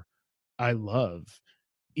far. I love.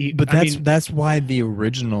 But that's why the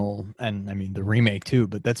original, and I mean the remake too,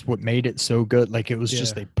 but that's what made it so good. Like it was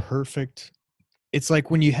just a perfect. It's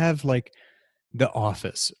like when you have like The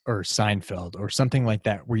Office or Seinfeld or something like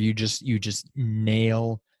that, where you just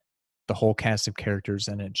nail the whole cast of characters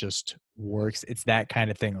and it just works. It's that kind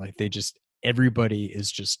of thing. Like everybody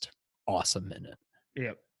is just awesome in it.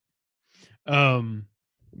 Yep.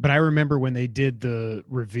 But I remember when they did the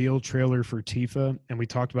reveal trailer for Tifa and we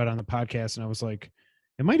talked about it on the podcast and I was like,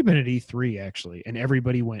 it might've been at E3 actually. And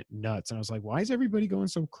everybody went nuts. And I was like, why is everybody going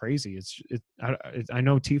so crazy? I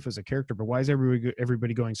know Tifa's a character, but why is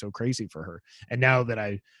everybody going so crazy for her? And now that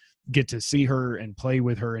I get to see her and play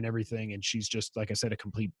with her and everything, and she's just, like I said, a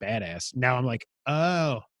complete badass. Now I'm like,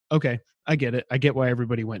 oh, okay. I get it. I get why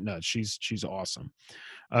everybody went nuts. She's awesome.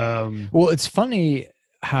 Well, it's funny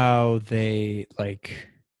how they like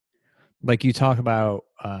you talk about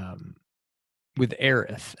with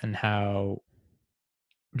Aerith and how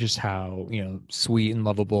sweet and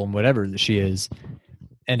lovable and whatever that she is.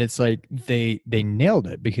 And it's like they nailed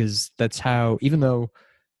it because that's how, even though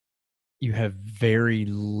you have very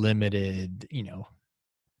limited,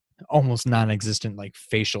 almost non-existent like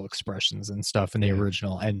facial expressions and stuff in the Yeah.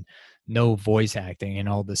 original, and no voice acting and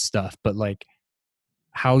all this stuff. But like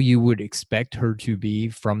how you would expect her to be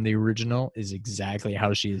from the original is exactly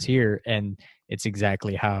how she is here, and it's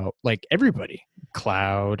exactly how like everybody,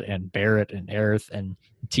 Cloud and Barrett and Aerith and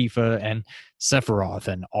Tifa and Sephiroth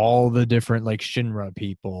and all the different like Shinra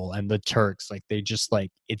people and the Turks, like they just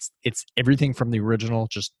like it's everything from the original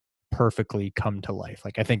just perfectly come to life.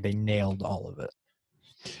 Like I think they nailed all of it.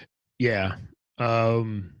 Yeah.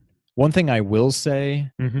 One thing I will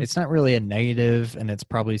say, Mhm. it's not really a negative, and it's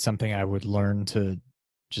probably something I would learn to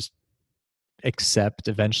just accept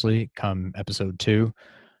eventually come episode 2.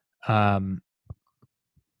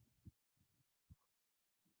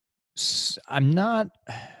 I'm not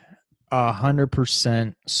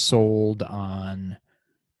 100% sold on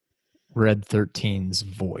Red 13's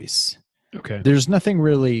voice. Okay. There's nothing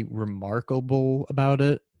really remarkable about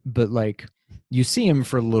it, but like you see him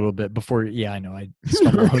for a little bit before. Yeah, I know. I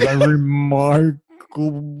stumbled. Remarkable.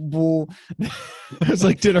 I was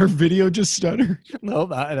like, did our video just stutter? No,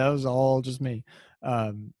 that was all just me.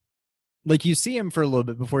 Like you see him for a little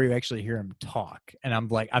bit before you actually hear him talk, and I'm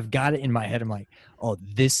like, I've got it in my head. I'm like, oh,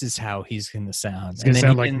 this is how he's gonna sound. It's gonna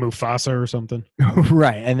sound like Mufasa or something.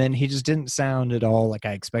 Right, and then he just didn't sound at all like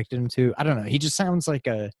I expected him to. I don't know. He just sounds like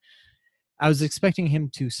I was expecting him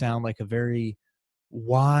to sound like a very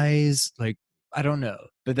wise, like I don't know,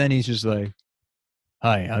 but then he's just like,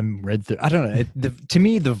 "Hi, I'm Red." I don't know. To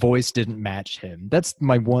me, the voice didn't match him. That's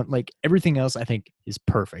my one. Like everything else, I think is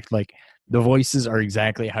perfect. Like the voices are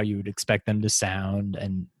exactly how you would expect them to sound,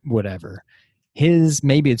 and whatever. His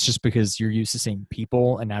maybe it's just because you're used to seeing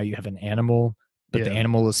people, and now you have an animal, but the Yeah.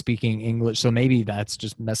 animal is speaking English. So maybe that's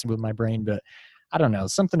just messing with my brain. But I don't know.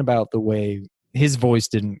 Something about the way his voice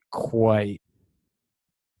didn't quite,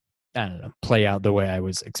 I don't know, play out the way I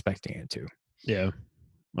was expecting it to. Yeah.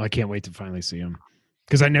 I can't wait to finally see him.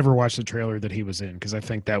 Because I never watched the trailer that he was in, because I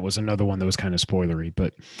think that was another one that was kind of spoilery.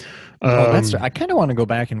 But I kind of want to go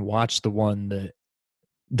back and watch the one that.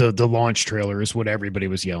 The launch trailer is what everybody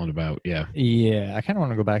was yelling about. Yeah. Yeah, I kind of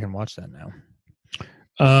want to go back and watch that now.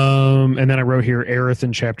 And then I wrote here Aerith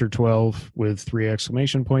in chapter 12 with 3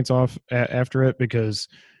 exclamation points off after it, because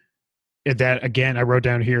that again, I wrote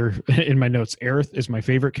down here in my notes, Aerith is my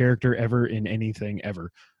favorite character ever in anything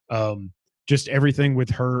ever. Just everything with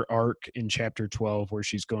her arc in chapter 12 where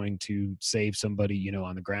she's going to save somebody, you know,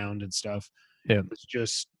 on the ground and stuff. Yeah. It's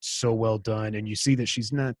just so well done. And you see that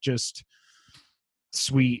she's not just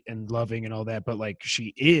sweet and loving and all that, but like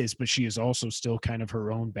she is also still kind of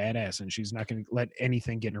her own badass, and she's not going to let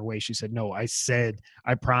anything get in her way. She said, no, I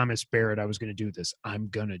promised Barrett I was going to do this. I'm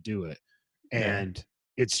going to do it. And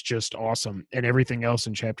it's just awesome. And everything else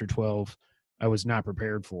in chapter 12, I was not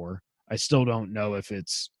prepared for. I still don't know if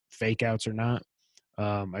it's fake outs or not.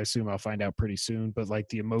 I assume I'll find out pretty soon, but like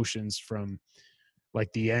the emotions from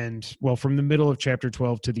like the end, well, from the middle of chapter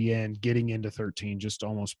 12 to the end, getting into 13 just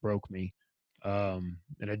almost broke me. And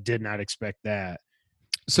I did not expect that.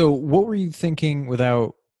 So what were you thinking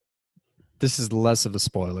without, this is less of a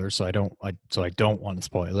spoiler, so I don't want to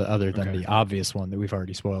spoil it other than the obvious one that we've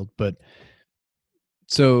already spoiled, but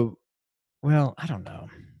so, well, I don't know.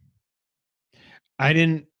 I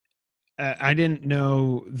didn't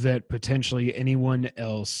know that potentially anyone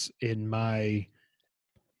else in my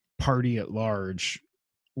party at large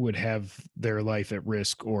would have their life at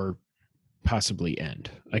risk or possibly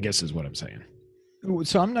end, I guess is what I'm saying.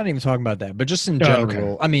 So I'm not even talking about that, but just in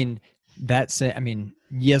general, I mean,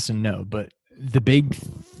 yes and no, but the big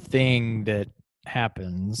thing that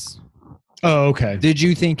happens. Oh, okay. Did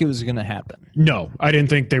you think it was going to happen? No, I didn't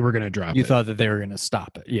think they were going to drop it. You thought that they were going to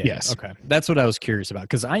stop it. Yeah. Yes. Okay. That's what I was curious about,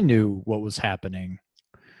 because I knew what was happening.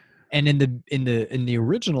 And in the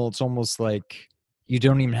original, it's almost like you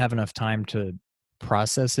don't even have enough time to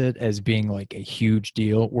process it as being like a huge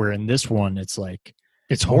deal, where in this one it's like,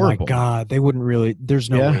 it's horrible. Oh my God, they wouldn't really, there's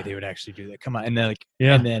no way they would actually do that. Come on. And then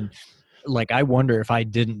and then like, I wonder if I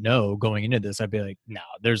didn't know going into this, I'd be like, no,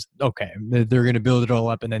 they're going to build it all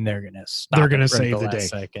up and then they're going to stop. They're going to save the day.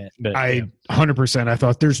 Second. But, 100%, I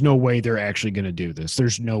thought there's no way they're actually going to do this.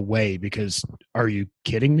 There's no way, because are you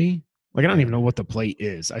kidding me? Like, I don't even know what the plate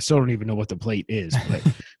is. I still don't even know what the plate is, but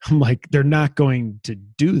I'm like, they're not going to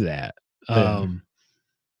do that.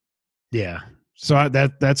 Yeah. So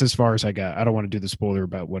that's as far as I got. I don't want to do the spoiler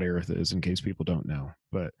about what Aerith is in case people don't know,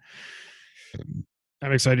 but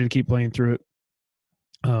I'm excited to keep playing through it.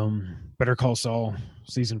 Better Call Saul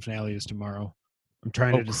season finale is tomorrow. I'm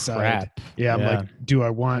trying to decide. Crap. Yeah, I'm like, do I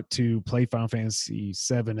want to play Final Fantasy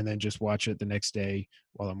VII and then just watch it the next day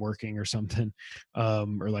while I'm working or something,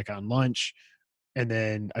 or like on lunch, And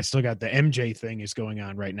then I still got the MJ thing is going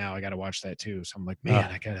on right now. I got to watch that too. So I'm like, man,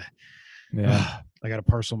 I gotta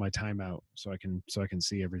parcel my time out so I can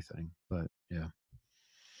see everything. But yeah.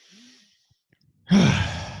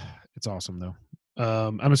 It's awesome though.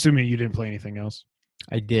 I'm assuming you didn't play anything else.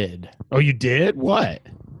 I did. Oh, you did? What?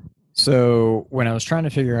 So when I was trying to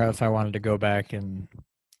figure out if I wanted to go back and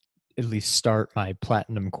at least start my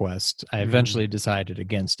platinum quest, I eventually decided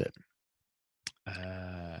against it.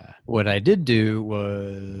 What I did do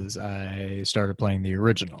was I started playing the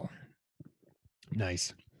original.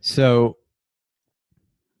 Nice. So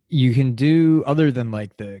you can do, other than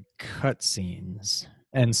like the cutscenes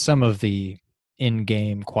and some of the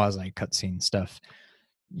in-game quasi cutscene stuff,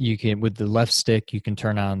 you can, with the left stick, you can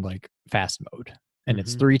turn on like fast mode, and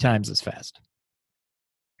it's 3 times as fast.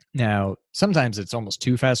 Now, sometimes it's almost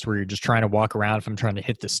too fast where you're just trying to walk around. If I'm trying to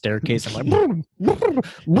hit the staircase, I'm like,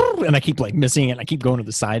 and I keep like missing it. And I keep going to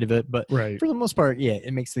the side of it. But for the most part, yeah,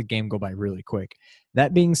 it makes the game go by really quick.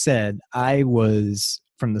 That being said,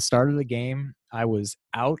 from the start of the game, I was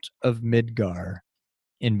out of Midgar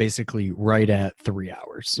in basically right at 3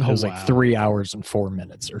 hours. It was like 3 hours and 4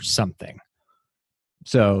 minutes or something.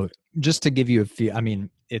 So just to give you a feel, I mean,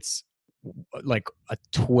 it's like a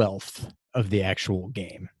 12th of the actual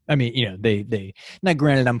game. I mean, you know, they now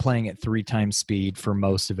granted I'm playing at 3 times speed for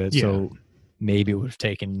most of it. Yeah. So maybe it would have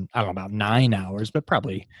taken, I don't know, about 9 hours, but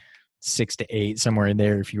probably 6 to 8, somewhere in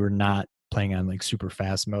there if you were not playing on like super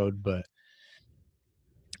fast mode. But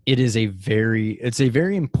it's a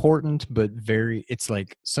very important, but it's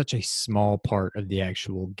like such a small part of the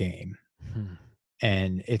actual game.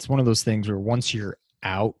 And it's one of those things where once you're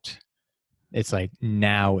out, it's like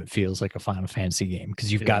now it feels like a Final Fantasy game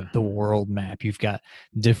because you've got the world map, you've got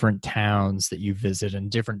different towns that you visit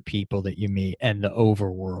and different people that you meet, and the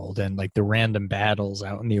overworld and like the random battles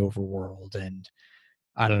out in the overworld. And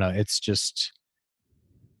I don't know, it's just,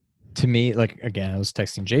 to me, like, again, I was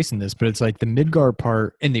texting Jason this, but it's like the Midgar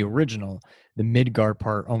part in the original, the Midgar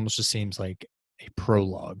part almost just seems like a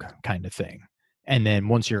prologue kind of thing. And then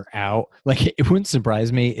once you're out, like, it wouldn't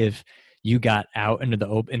surprise me if you got out into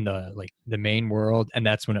the main world, and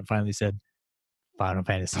that's when it finally said Final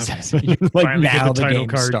Fantasy VII. Like now the game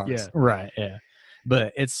starts. Yeah. Right, yeah.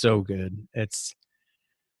 But it's so good.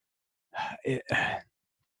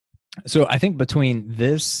 So I think between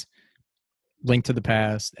this, Link to the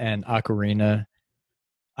Past, and Ocarina,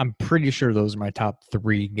 I'm pretty sure those are my top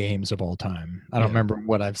 3 games of all time. I don't remember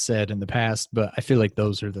what I've said in the past, but I feel like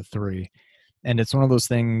those are the 3. And it's one of those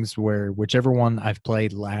things where whichever one I've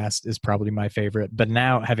played last is probably my favorite. But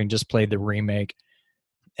now, having just played the remake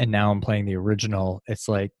and now I'm playing the original, it's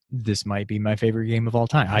like, this might be my favorite game of all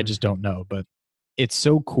time. I just don't know. But it's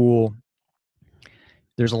so cool.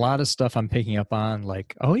 There's a lot of stuff I'm picking up on,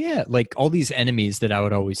 like, oh yeah, like all these enemies that I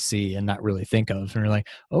would always see and not really think of. And you're like,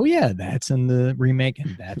 oh yeah, that's in the remake,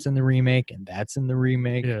 and that's in the remake, and that's in the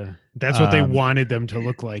remake. Yeah, that's what they wanted them to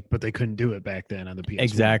look like, but they couldn't do it back then on the PS1.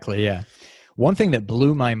 Exactly, yeah. One thing that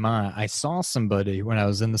blew my mind, I saw somebody when I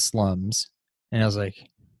was in the slums, and I was like,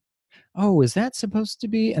 oh, is that supposed to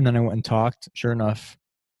be? And then I went and talked. Sure enough,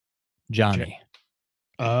 Johnny.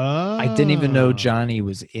 I didn't even know Johnny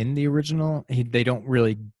was in the original. He doesn't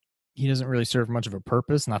really serve much of a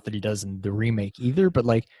purpose. Not that he does in the remake either, but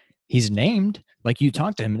like, he's named. Like, you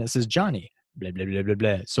talk to him and it says Johnny, blah, blah, blah, blah,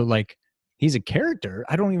 blah. So like, he's a character.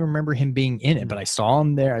 I don't even remember him being in it, but I saw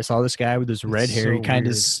him there. I saw this guy with his red hair. So he kind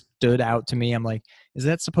of stood out to me. I'm like, is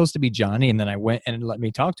that supposed to be Johnny? And then I went and it let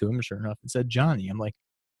me talk to him. Sure enough, it said Johnny. I'm like,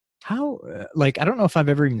 how? Like, I don't know if I've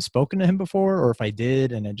ever even spoken to him before, or if I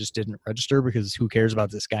did and it just didn't register, because who cares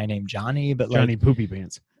about this guy named Johnny? But Johnny like, Poopy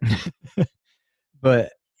Pants.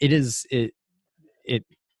 But it.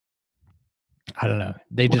 I don't know.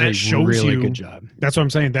 They did a really good job. That's what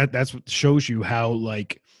I'm saying. That's what shows you how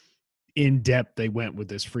like in depth they went with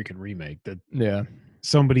this freaking remake. That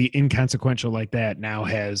somebody inconsequential like that now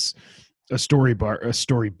has a story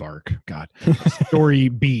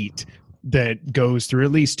beat that goes through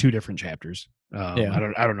at least 2 different chapters. I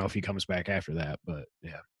don't know if he comes back after that, but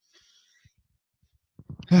yeah.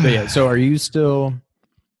 But yeah. So are you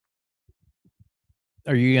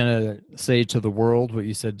gonna say to the world what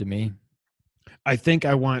you said to me? I think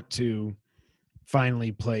I want to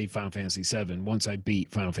finally play Final Fantasy VII once I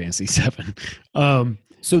beat Final Fantasy VII.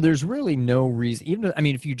 So there's really no reason, even, I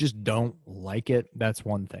mean, if you just don't like it, that's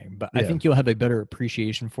one thing. But I think you'll have a better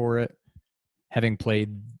appreciation for it having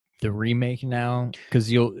played the remake now,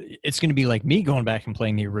 because it's going to be like me going back and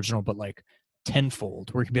playing the original, but like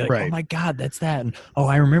tenfold, where you can be like, oh my God, that's that. And oh,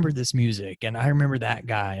 I remember this music, and I remember that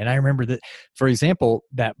guy, and I remember that. For example,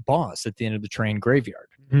 that boss at the end of the train graveyard.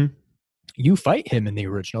 Mm-hmm. You fight him in the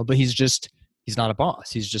original, but he's just he's not a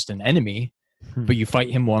boss. He's just an enemy. Hmm. But you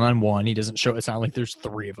fight him one-on-one. He doesn't show. It's not like there's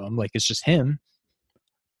 3 of them. Like, it's just him.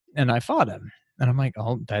 And I fought him. And I'm like,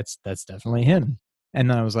 oh, that's definitely him. And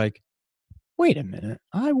then I was like, wait a minute.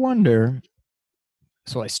 I wonder.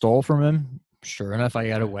 So I stole from him. Sure enough, I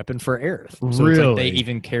got a weapon for Aerith. So it's like they Really?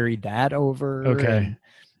 even carried that over. Okay. and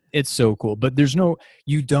It's so cool. But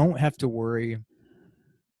you don't have to worry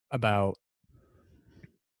about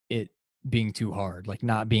it being too hard, like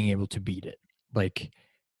not being able to beat it. Like,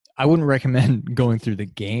 I wouldn't recommend going through the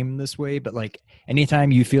game this way, but like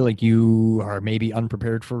anytime you feel like you are maybe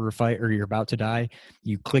unprepared for a fight or you're about to die,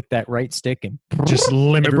 you click that right stick and Just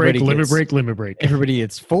limit break, everybody limit gets- break, limit break. everybody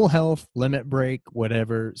gets full health, limit break,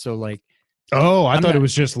 whatever. So like, Oh, I I'm thought it not-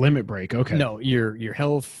 was just limit break. Okay. no, your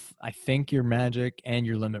health, I think your magic and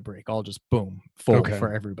your limit break all just boom full Okay.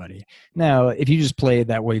 for everybody. Now, if you just play it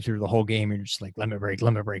that way through the whole game, you're just like limit break,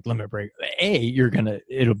 limit break, limit break. You're gonna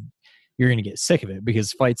get sick of it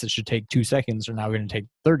because fights that should take 2 seconds are now going to take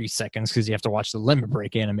 30 seconds because you have to watch the limit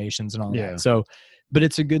break animations and all Yeah. that. So, but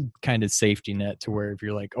it's a good kind of safety net to where if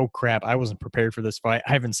you're like, oh crap, I wasn't prepared for this fight.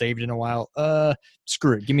 I haven't saved in a while.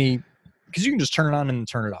 Screw it. Give me, because you can just turn it on and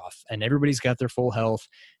turn it off, and everybody's got their full health,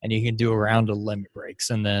 and you can do a round of limit breaks,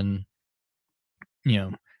 and then,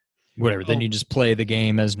 whatever. Then you just play the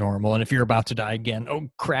game as normal. And if you're about to die again, oh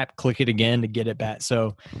crap, click it again to get it back.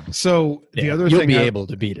 So The other you'll thing be able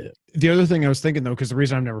to beat it. The other thing I was thinking though, because the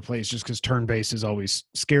reason I've never played is just because turn-based has always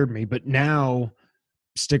scared me. But now,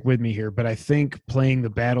 stick with me here. But I think playing the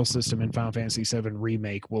battle system in Final Fantasy VII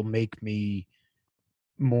Remake will make me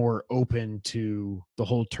more open to the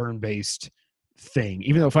whole turn-based thing.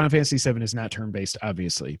 Even though Final Fantasy VII is not turn-based,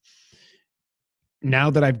 obviously. Now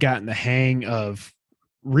that I've gotten the hang of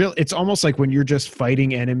it's almost like when you're just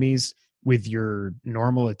fighting enemies with your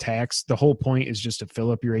normal attacks, the whole point is just to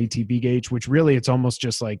fill up your ATB gauge, which really it's almost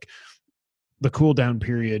just like the cooldown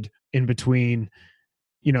period in between.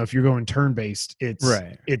 If you're going turn-based, it's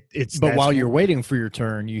Right. It's But while you're waiting for your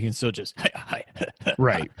turn, you can still just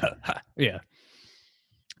Right. Yeah.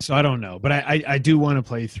 So I don't know, but I do want to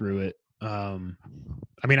play through it.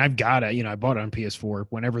 I mean, I've got it. I bought it on PS4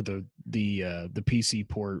 whenever the PC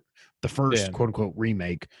port, the first quote unquote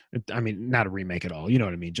remake. I mean, not a remake at all. You know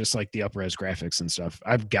what I mean? Just like the up-res graphics and stuff.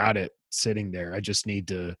 I've got it sitting there. I just need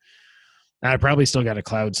to. I probably still got a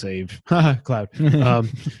cloud save, a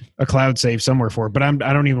cloud save somewhere for it. But I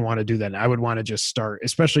don't even want to do that. I would want to just start,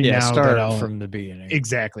 especially now start that from the beginning.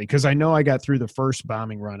 Exactly, because I know I got through the first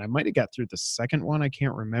bombing run. I might have got through the second one. I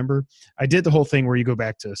can't remember. I did the whole thing where you go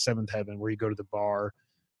back to Seventh Heaven, where you go to the bar,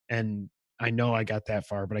 and I know I got that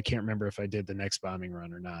far, but I can't remember if I did the next bombing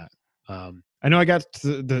run or not. I know I got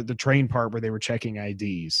to the train part where they were checking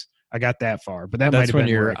IDs. I got that far, but that might That's have when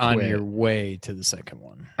been where you're I on quit. your way to the second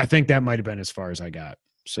one. I think that might have been as far as I got.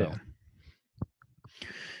 So,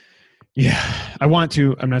 yeah, I want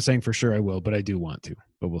to. I'm not saying for sure I will, but I do want to.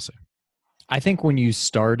 But we'll see. I think when you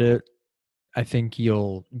start it, I think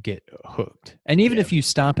you'll get hooked. And even if you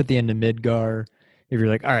stop at the end of Midgar, if you're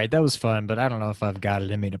like, all right, that was fun, but I don't know if I've got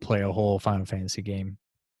it in me to play a whole Final Fantasy game,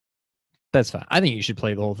 that's fine. I think you should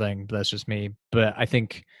play the whole thing, but that's just me. But I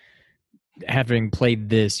think having played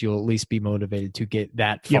this, you'll at least be motivated to get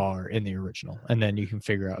that far in the original, and then you can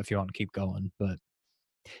figure out if you want to keep going. But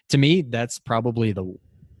to me, that's probably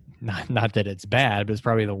not that it's bad, but it's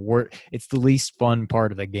probably the worst. It's the least fun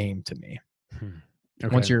part of the game to me.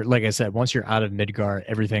 Okay. Once you're, like I said, once you're out of Midgar,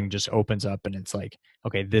 everything just opens up, and it's like,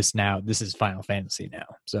 okay, this is Final Fantasy now.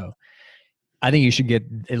 So I think you should get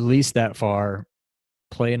at least that far,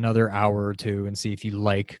 play another hour or two, and see if you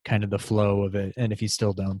like kind of the flow of it. And if you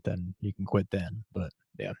still don't, then you can quit then. But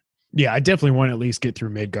yeah, I definitely want to at least get through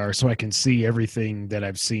Midgar so I can see everything that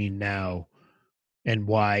I've seen now and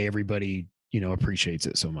why everybody, appreciates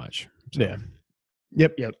it so much. So, yeah.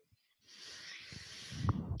 Yep.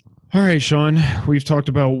 All right, Sean, we've talked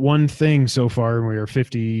about one thing so far, and we are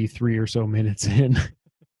 53 or so minutes in.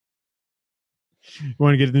 You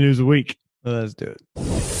want to get to the news of the week? Let's do it.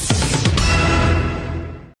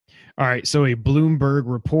 All right, so a Bloomberg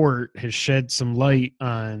report has shed some light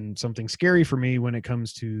on something scary for me when it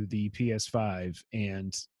comes to the PS5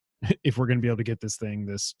 and if we're going to be able to get this thing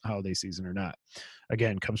this holiday season or not.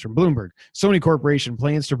 Again, comes from Bloomberg. Sony Corporation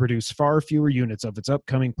plans to produce far fewer units of its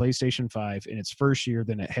upcoming PlayStation 5 in its first year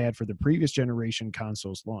than it had for the previous generation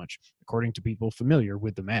console's launch, according to people familiar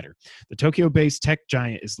with the matter. The Tokyo-based tech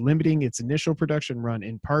giant is limiting its initial production run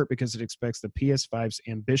in part because it expects the PS5's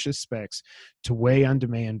ambitious specs to weigh on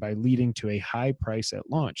demand by leading to a high price at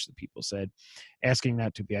launch, the people said, asking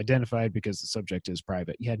not to be identified because the subject is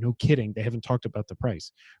private. Yeah, no kidding. They haven't talked about the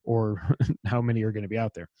price or how many are going to be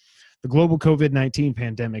out there. The global COVID-19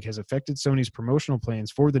 pandemic has affected Sony's promotional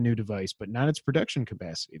plans for the new device, but not its production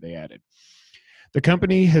capacity, they added. The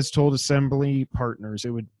company has told assembly partners it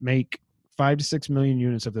would make 5 to 6 million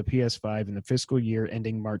units of the PS5 in the fiscal year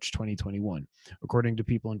ending March 2021, according to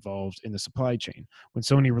people involved in the supply chain. When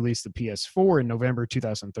Sony released the PS4 in November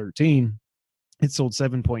 2013, it sold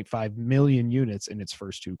 7.5 million units in its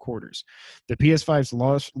first 2 quarters. The PS5's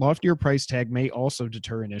loftier price tag may also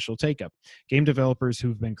deter initial take-up. Game developers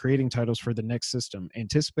who've been creating titles for the next system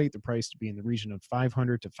anticipate the price to be in the region of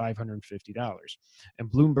 $500 to $550.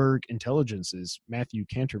 And Bloomberg Intelligence's Matthew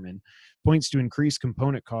Canterman points to increased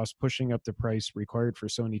component costs pushing up the price required for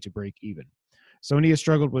Sony to break even. Sony has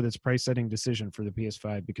struggled with its price-setting decision for the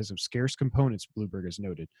PS5 because of scarce components, Bloomberg has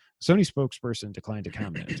noted. A Sony spokesperson declined to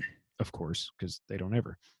comment, of course, because they don't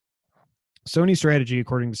ever. Sony's strategy,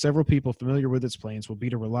 according to several people familiar with its plans, will be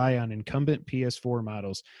to rely on incumbent PS4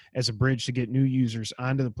 models as a bridge to get new users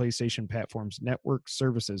onto the PlayStation platform's network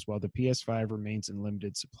services while the PS5 remains in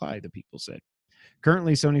limited supply, the people said.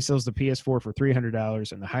 Currently, Sony sells the PS4 for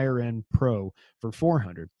 $300 and the higher-end Pro for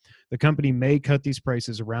 $400. The company may cut these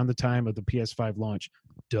prices around the time of the PS5 launch,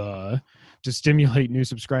 to stimulate new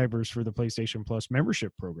subscribers for the PlayStation Plus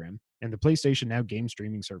membership program and the PlayStation Now game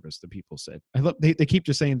streaming service, the people said. I love they keep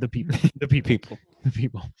just saying the people. The people. The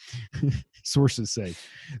people. Sources say.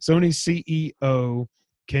 Sony's CEO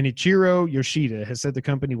Kenichiro Yoshida has said the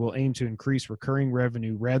company will aim to increase recurring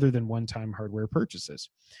revenue rather than one-time hardware purchases.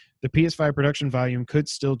 The PS5 production volume could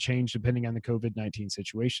still change depending on the COVID-19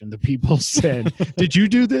 situation, the people said. Did you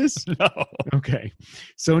do this? No. Okay.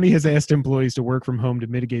 Sony has asked employees to work from home to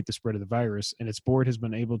mitigate the spread of the virus, and its board has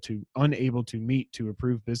been unable to meet to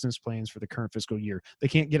approve business plans for the current fiscal year. They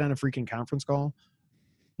can't get on a freaking conference call?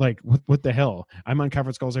 Like, what the hell? I'm on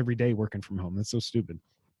conference calls every day working from home. That's so stupid.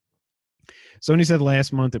 Sony said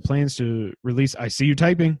last month it plans to release. I see you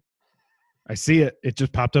typing. I see it. It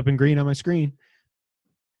just popped up in green on my screen.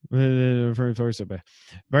 Virus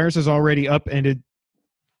has already upended.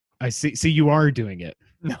 I see you are doing it.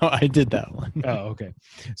 No, I did that one. Oh, okay.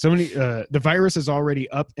 The virus has already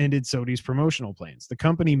upended Sony's promotional plans. The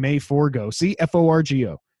company may forego. See,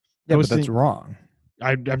 FORGO. Yeah, but that's wrong.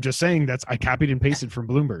 I'm just saying I copied and pasted from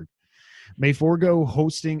Bloomberg. May forego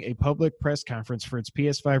hosting a public press conference for its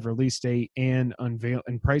PS5 release date and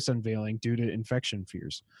price unveiling due to infection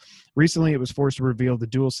fears. Recently, it was forced to reveal the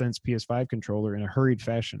DualSense PS5 controller in a hurried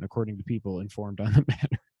fashion, according to people informed on the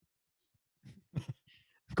matter.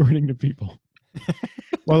 According to people.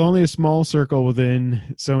 While only a small circle within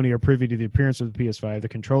Sony are privy to the appearance of the PS5, the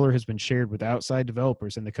controller has been shared with outside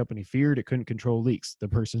developers, and the company feared it couldn't control leaks, the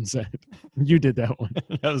person said. You did that one.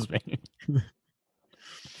 That was me.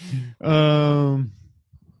 I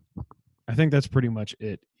think that's pretty much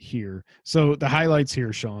it here. So the highlights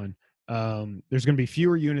here, Sean, there's going to be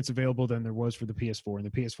fewer units available than there was for the PS4, and the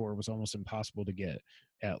PS4 was almost impossible to get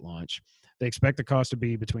at launch. They expect the cost to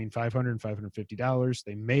be between $500 and $550.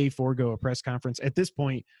 They may forego a press conference. At this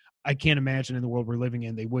point, I can't imagine in the world we're living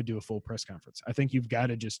in, they would do a full press conference. I think you've got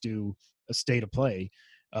to just do a state of play.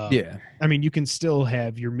 Yeah. I mean, you can still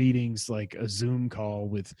have your meetings like a Zoom call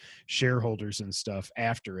with shareholders and stuff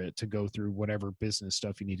after it to go through whatever business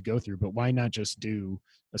stuff you need to go through. But why not just do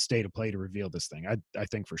a state of play to reveal this thing? I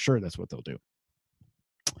think for sure that's what they'll do.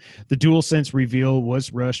 The DualSense reveal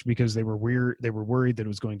was rushed because they were worried that it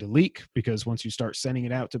was going to leak, because once you start sending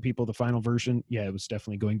it out to people, the final version, it was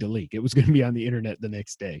definitely going to leak. It was going to be on the internet the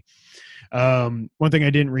next day. One thing I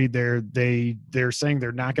didn't read there, they're saying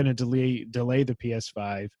they're not going to delay the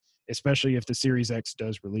PS5, especially if the Series X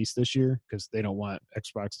does release this year, because they don't want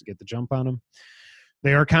Xbox to get the jump on them.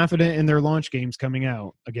 They are confident in their launch games coming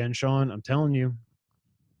out. Again, Sean, I'm telling you,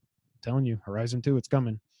 Horizon 2, it's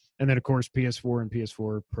coming. And then, of course, PS4 and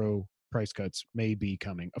PS4 Pro price cuts may be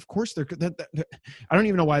coming. Of course, I don't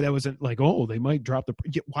even know why that wasn't like, oh, they might drop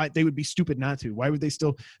why they would be stupid not to. Why would they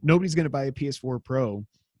still? Nobody's going to buy a PS4 Pro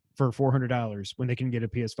for $400 when they can get a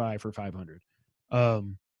PS5 for $500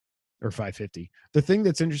 or $550. The thing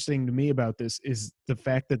that's interesting to me about this is the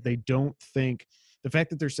fact that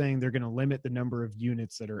they're saying they're going to limit the number of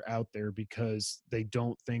units that are out there because they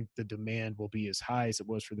don't think the demand will be as high as it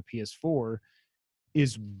was for the PS4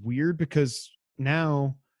 is weird, because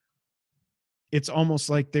now it's almost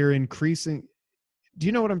like they're increasing. Do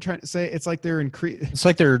you know what I'm trying to say? It's like they're It's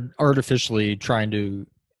like they're artificially trying to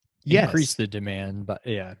increase the demand, but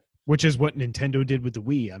yeah. Which is what Nintendo did with the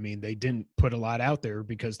Wii. I mean, they didn't put a lot out there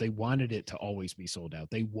because they wanted it to always be sold out.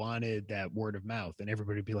 They wanted that word of mouth, and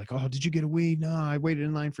everybody would be like, oh, did you get a Wii? No, I waited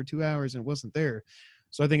in line for 2 hours and it wasn't there.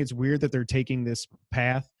 So I think it's weird that they're taking this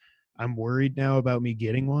path. I'm worried now about me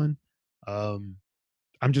getting one.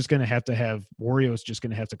 I'm just going to have Wario's just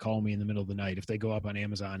going to have to call me in the middle of the night if they go up on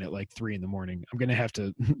Amazon at like 3 a.m. I'm going to have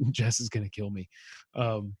to. Jess is going to kill me.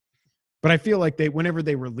 But I feel like whenever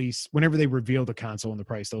they reveal the console and the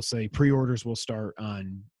price, they'll say pre-orders will start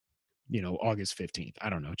on, August 15th.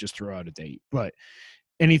 I don't know, just throw out a date. But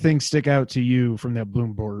anything stick out to you from that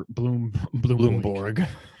Bloomberg?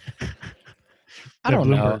 I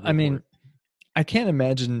don't know. I mean, I can't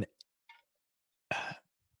imagine.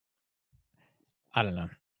 I don't know.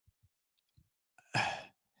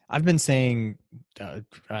 I've been saying,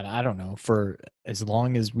 I don't know, for as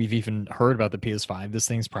long as we've even heard about the PS5, this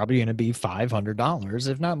thing's probably going to be $500,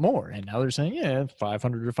 if not more. And now they're saying, yeah,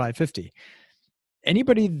 500 or 550.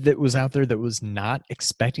 Anybody that was out there that was not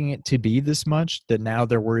expecting it to be this much, that now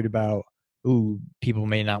they're worried about, ooh, people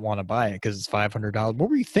may not want to buy it because it's $500. What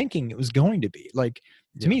were you thinking it was going to be? Like,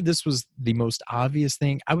 to me, this was the most obvious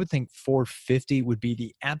thing. I would think 450 would be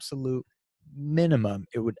the absolute minimum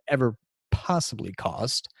it would ever possibly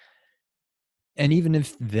cost. And even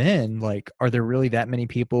if then, like, are there really that many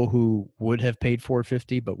people who would have paid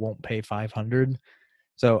 450 but won't pay 500?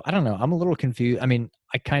 So I don't know. I'm a little confused. I mean,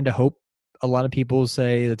 I kind of hope a lot of people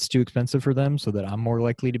say it's too expensive for them so that I'm more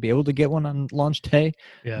likely to be able to get one on launch day.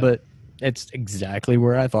 Yeah. But it's exactly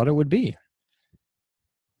where I thought it would be.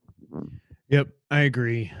 Yep, I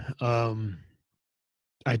agree.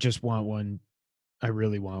 I just want one. I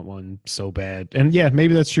really want one so bad. And yeah,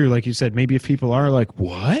 maybe that's true. Like you said, maybe if people are like,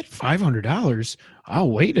 what? $500?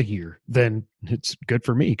 I'll wait a year. Then it's good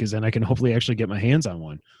for me because then I can hopefully actually get my hands on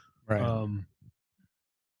one. Right.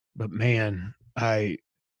 But man,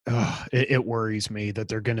 it worries me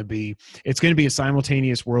that it's going to be a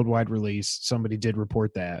simultaneous worldwide release. Somebody did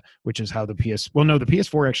report that, which is how the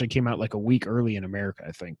PS4 actually came out like a week early in America,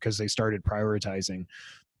 I think, because they started prioritizing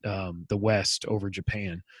the West over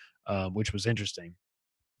Japan. Which was interesting.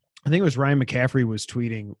 I think it was Ryan McCaffrey was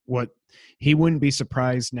tweeting what he wouldn't be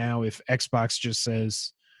surprised now if Xbox just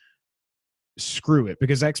says, screw it,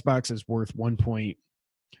 because Xbox is worth $1.3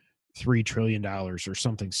 trillion or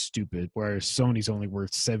something stupid, whereas Sony's only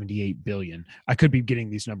worth $78 billion. I could be getting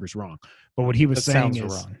these numbers wrong, but what he was saying is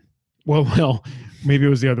wrong. Well, maybe it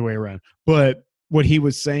was the other way around, but what he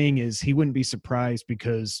was saying is he wouldn't be surprised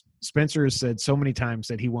because Spencer has said so many times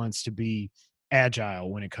that he wants to be agile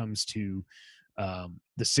when it comes to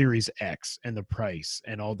the Series X and the price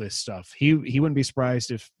and all this stuff. He wouldn't be surprised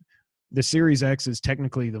if the Series X is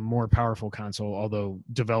technically the more powerful console, although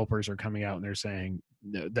developers are coming out and they're saying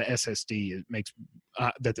the SSD makes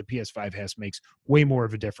that the PS5 has makes way more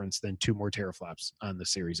of a difference than 2 more teraflops on the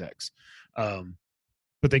Series X.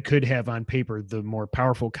 But they could have on paper the more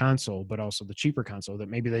powerful console, but also the cheaper console that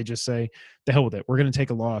maybe they just say, the hell with it. We're going to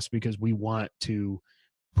take a loss because we want to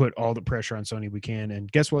put all the pressure on Sony we can. And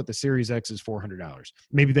guess what? The Series X is $400.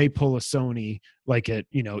 Maybe they pull a Sony like at,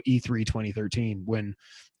 E3 2013 when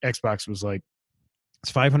Xbox was like,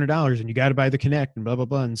 it's $500 and you got to buy the Kinect and blah, blah,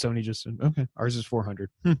 blah. And Sony just said, okay, ours is $400.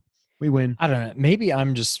 We win. I don't know. Maybe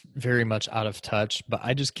I'm just very much out of touch, but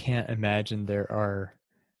I just can't imagine there are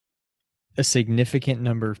a significant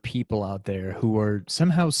number of people out there who are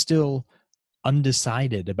somehow still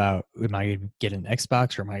undecided about, am I going to get an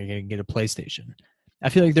Xbox or am I going to get a PlayStation? I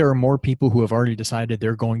feel like there are more people who have already decided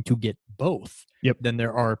they're going to get both than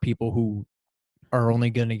there are people who are only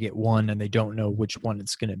going to get one and they don't know which one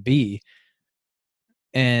it's going to be.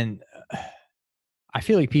 And I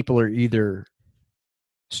feel like people are either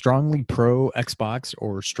strongly pro Xbox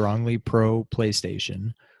or strongly pro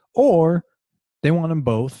PlayStation, or they want them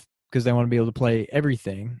both because they want to be able to play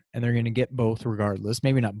everything and they're going to get both regardless.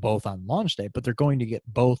 Maybe not both on launch day, but they're going to get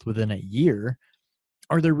both within a year.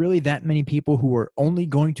 Are there really that many people who are only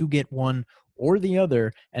going to get one or the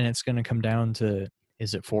other, and it's going to come down to,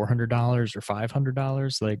 is it $400 or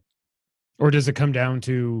 $500? Like, or does it come down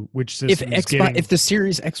to which system if the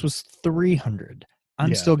Series X was $300,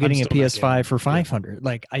 I'm still getting a PS5 for $500.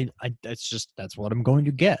 Like, that's what I'm going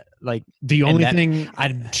to get. Like, the only thing,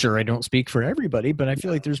 I'm sure I don't speak for everybody, but I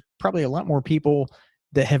feel like there's probably a lot more people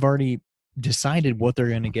that have already decided what they're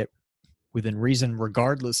going to get within reason,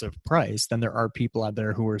 regardless of price, than there are people out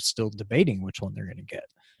there who are still debating which one they're going to get.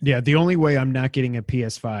 Yeah, the only way I'm not getting a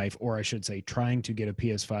PS5, or I should say trying to get a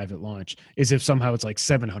PS5 at launch, is if somehow it's like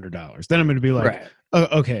 $700. Then I'm going to be like,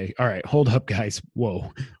 okay, all right, hold up, guys.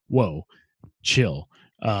 Whoa, chill.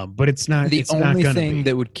 But it's not. The only thing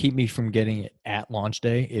that would keep me from getting it at launch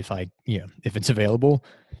day, if it's available,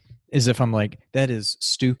 is if I'm like, that is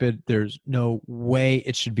stupid. There's no way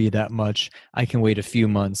it should be that much. I can wait a few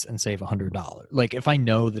months and save $100. Like, if I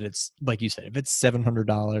know that it's, like you said, if it's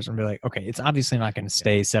 $700, I'm be like, okay, it's obviously not going to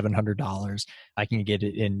stay $700. I can get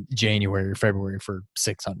it in January or February for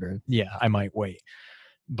 $600. Yeah, I might wait.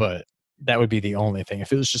 but that would be the only thing.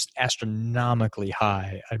 If it was just astronomically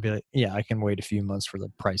high, I'd be like, yeah, I can wait a few months for the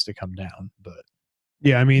price to come down. But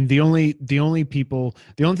Yeah, I mean the only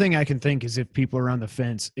thing I can think is if people are on the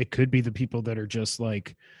fence, it could be the people that are just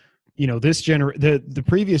like, the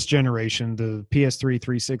previous generation, the PS3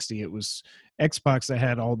 360, it was Xbox that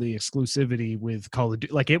had all the exclusivity with Call of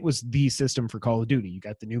Duty. Like it was the system for Call of Duty. You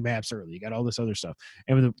got the new maps early, you got all this other stuff.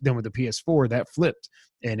 And then with the PS4, that flipped,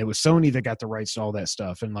 and it was Sony that got the rights to all that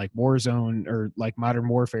stuff. And like Warzone or like Modern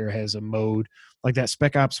Warfare has a mode like that.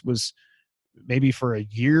 Spec Ops was maybe for a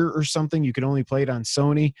year or something. You could only play it on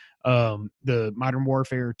Sony. The Modern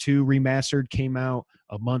Warfare 2 remastered came out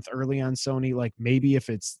a month early on Sony. Like maybe if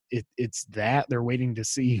it's that they're waiting to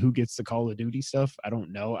see who gets the Call of Duty stuff. I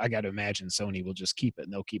don't know. I got to imagine Sony will just keep it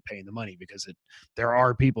and they'll keep paying the money because there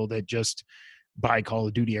are people that just buy Call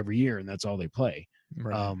of Duty every year and that's all they play.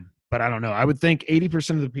 right. But I don't know. I would think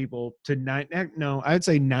 80% of the people I would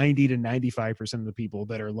say 90 to 95% of the people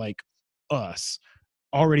that are like us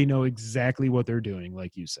already know exactly what they're doing,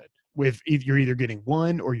 like you said. You're either getting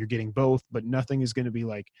one or you're getting both, but nothing is going to be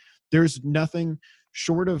like, there's nothing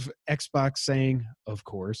short of Xbox saying, of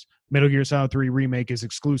course, Metal Gear Solid 3 Remake is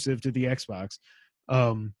exclusive to the Xbox.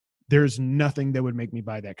 There's nothing that would make me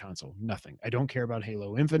buy that console. Nothing. I don't care about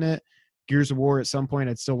Halo Infinite. Gears of War at some point,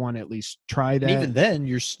 I'd still want to at least try that. And even then,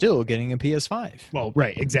 you're still getting a PS5. Well,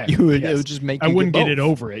 right, exactly. It would just make you I wouldn't get it both.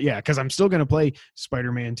 over it, yeah, because I'm still going to play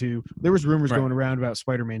Spider-Man 2. There was rumors going around about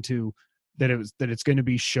Spider-Man 2 that it's going to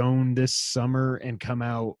be shown this summer and come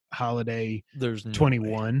out holiday There's no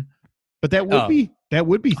 21. way. But that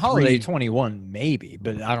would be Holiday 3. 21 maybe,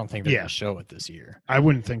 but I don't think they're Yeah. going to show it this year. I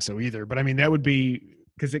wouldn't think so either. But I mean, that would be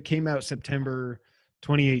because it came out September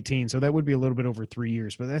 2018, so that would be a little bit over 3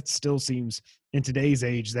 years. But that still seems, in today's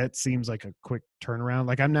age, that seems like a quick turnaround.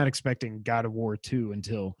 Like I'm not expecting God of War 2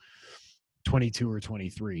 until 22 or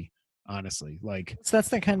 23. Honestly, like So that's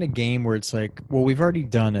that kind of game where it's like, well, we've already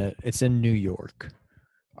done it. It's in New York.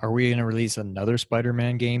 Are we going to release another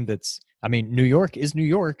Spider-Man game New York is New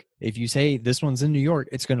York. If you say this one's in New York,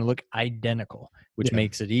 it's going to look identical, which Yeah.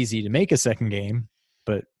 makes it easy to make a second game,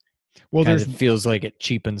 but well, it feels like it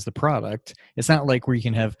cheapens the product. It's not like where you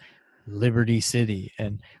can have Liberty City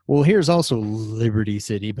and, well, here's also Liberty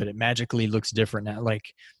City, but it magically looks different now. Like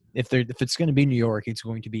if it's going to be New York, it's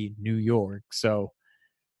going to be New York. So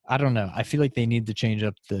I don't know. I feel like they need to change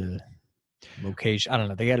up the location. I don't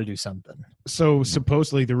know. They got to do something. So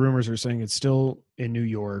supposedly the rumors are saying it's still in New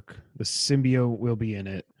York. The symbiote will be in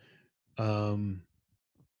it.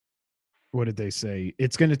 What did they say?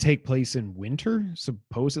 It's going to take place in winter,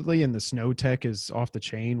 supposedly, and the snow tech is off the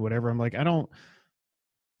chain, whatever. I'm like, I don't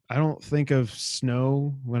think of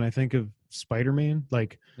snow when I think of Spider-Man.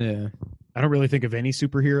 Like, Yeah. I don't really think of any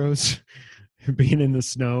superheroes being in the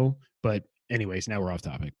snow. But anyways, now we're off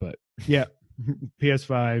topic. But yeah,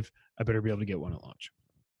 PS5, I better be able to get one at launch.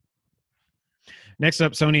 Next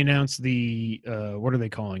up, Sony announced the, what are they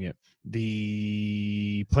calling it?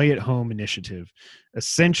 The Play at Home initiative.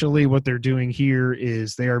 Essentially, what they're doing here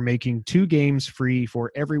is they are making 2 games free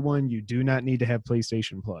for everyone. You do not need to have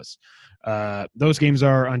PlayStation Plus. Those games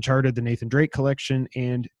are Uncharted, the Nathan Drake Collection,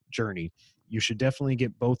 and Journey. You should definitely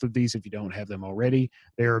get both of these if you don't have them already.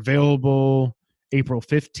 They are available April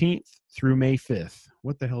 15th through May 5th.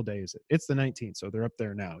 What the hell day is it? It's the 19th, so they're up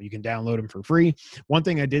there now. You can download them for free. One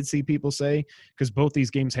thing I did see people say, because both these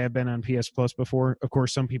games have been on PS Plus before, of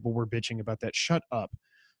course, some people were bitching about that. Shut up.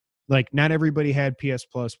 Like, not everybody had PS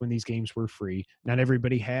Plus when these games were free. Not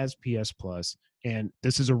everybody has PS Plus, and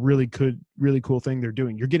this is a really cool thing they're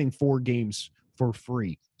doing. You're getting 4 games for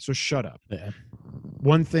free, so shut up. Yeah.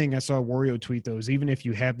 One thing I saw Wario tweet, though, is even if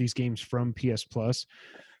you have these games from PS Plus,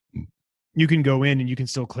 you can go in and you can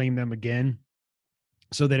still claim them again,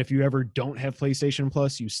 so that if you ever don't have PlayStation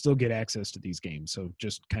Plus, you still get access to these games. So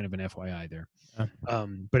just kind of an FYI there.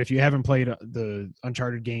 But if you haven't played the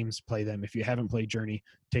Uncharted games, play them. If you haven't played Journey,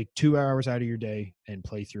 take 2 hours out of your day and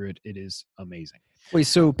play through it. It is amazing. Wait,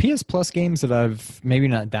 so PS Plus games that I've maybe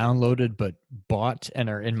not downloaded but bought and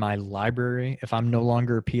are in my library, if I'm no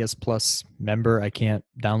longer a PS Plus member, I can't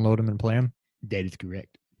download them and play them? That is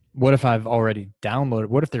correct. What if I've already downloaded?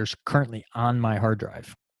 What if they're currently on my hard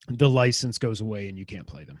drive? The license goes away and you can't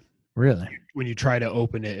play them. Really? When you try to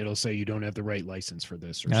open it, it'll say you don't have the right license for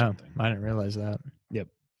this or No, something. I didn't realize that. Yep.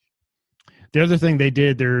 The other thing they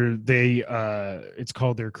did, it's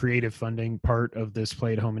called their creative funding part of this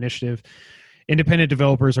Play at Home initiative. Independent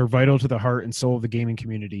developers are vital to the heart and soul of the gaming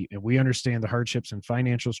community, and we understand the hardships and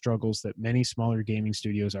financial struggles that many smaller gaming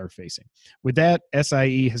studios are facing. With that,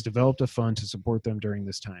 SIE has developed a fund to support them during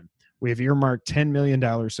this time. We have earmarked $10 million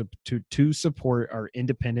to support our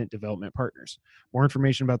independent development partners. More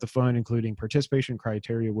information about the fund, including participation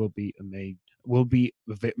criteria, will be made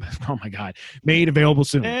available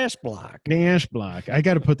soon. Dash block. Dash block. I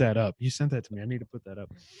got to put that up. You sent that to me. I need to put that up.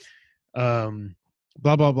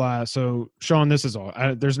 Blah blah blah. So Sean, this is all.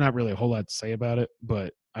 There's not really a whole lot to say about it,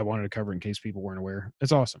 but I wanted to cover in case people weren't aware.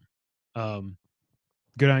 It's awesome.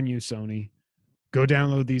 Good on you, Sony. Go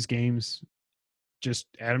download these games. Just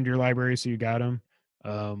add them to your library so you got them.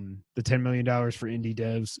 The $10 million for indie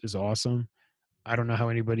devs is awesome. I don't know how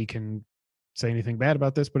anybody can say anything bad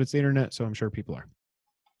about this, but it's the internet, so I'm sure people are.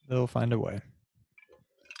 They'll find a way.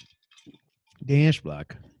 Dash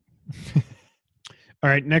block. All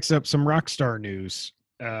right, next up, some Rockstar news.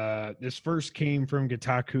 This first came from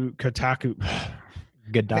Kotaku.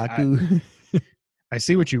 Gadaku. I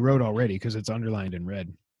see what you wrote already because it's underlined in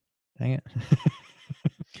red. Dang it.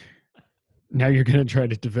 Now you're going to try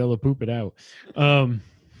to develop poop it out.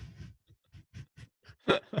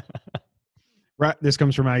 Right, this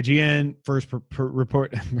comes from IGN. First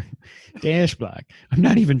report. Dash block. I'm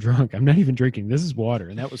not even drunk. I'm not even drinking. This is water,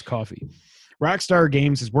 and that was coffee. Rockstar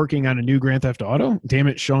Games is working on a new Grand Theft Auto. Damn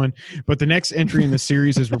it, Sean. But the next entry in the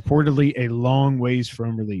series is reportedly a long ways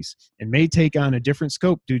from release and may take on a different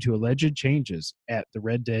scope due to alleged changes at the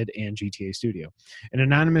Red Dead and GTA studio. An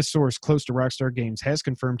anonymous source close to Rockstar Games has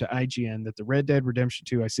confirmed to IGN that the Red Dead Redemption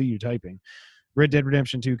 2, I see you typing, Red Dead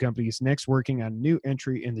Redemption 2 company is next working on a new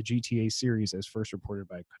entry in the GTA series as first reported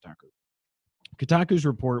by Kotaku. Kotaku's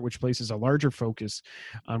report, which places a larger focus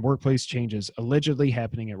on workplace changes allegedly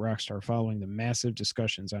happening at Rockstar following the massive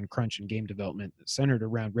discussions on crunch and game development centered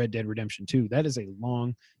around Red Dead Redemption 2. That is a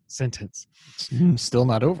long sentence. Still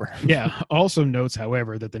not over. Yeah. Also notes,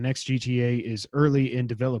 however, that the next GTA is early in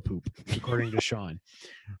develop-poop, according to Sean.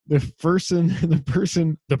 The person,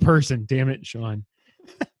 damn it, Sean.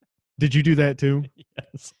 Did you do that too?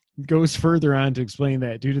 Yes. Goes further on to explain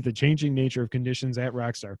that due to the changing nature of conditions at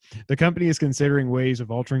Rockstar, the company is considering ways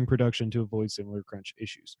of altering production to avoid similar crunch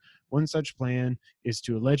issues. One such plan is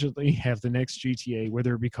to allegedly have the next GTA,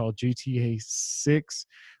 whether it be called GTA 6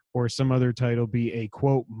 or some other title, be a,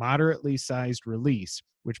 quote, moderately sized release,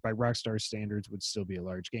 which by Rockstar standards would still be a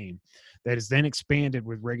large game, that is then expanded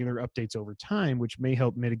with regular updates over time, which may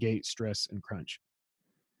help mitigate stress and crunch.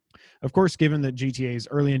 Of course, given that GTA is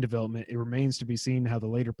early in development, it remains to be seen how the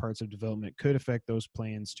later parts of development could affect those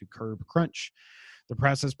plans to curb crunch, the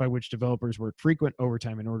process by which developers work frequent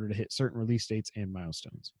overtime in order to hit certain release dates and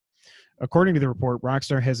milestones. According to the report,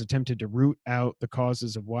 Rockstar has attempted to root out the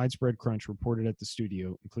causes of widespread crunch reported at the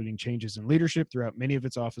studio, including changes in leadership throughout many of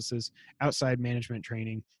its offices, outside management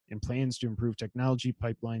training, and plans to improve technology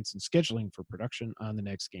pipelines and scheduling for production on the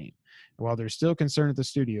next game. And while there's still concern at the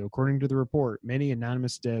studio, according to the report, many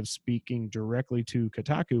anonymous devs speaking directly to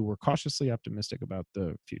Kotaku were cautiously optimistic about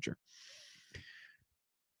the future.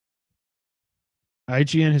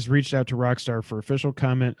 IGN has reached out to Rockstar for official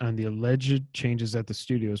comment on the alleged changes at the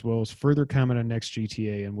studio, as well as further comment on next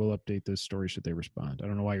GTA, and we'll update this story should they respond. I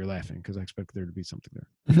don't know why you're laughing, because I expect there to be something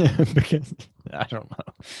there. Because I don't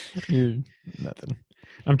know. You're nothing.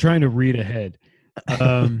 I'm trying to read ahead.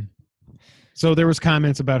 So there was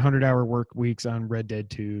comments about 100-hour work weeks on Red Dead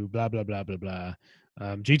 2, blah, blah, blah, blah, blah.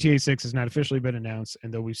 GTA 6 has not officially been announced,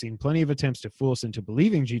 and though we've seen plenty of attempts to fool us into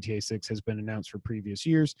believing GTA 6 has been announced for previous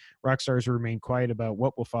years, Rockstar has remained quiet about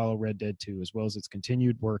what will follow Red Dead 2, as well as its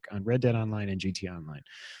continued work on Red Dead Online and GTA Online.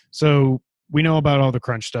 So we know about all the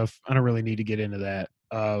crunch stuff. I don't really need to get into that.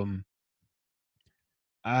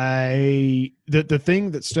 The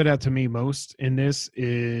thing that stood out to me most in this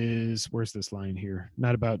is, where's this line here?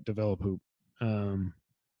 Not about develop hoop.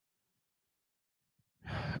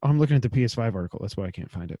 I'm looking at the PS5 article. That's why I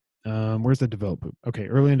can't find it. Where's the develop poop? Okay,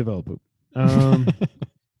 early in develop poop.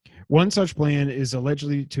 One such plan is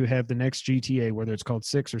allegedly to have the next GTA, whether it's called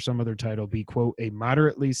 6 or some other title, be, quote, a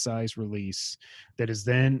moderately sized release that is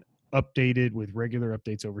then updated with regular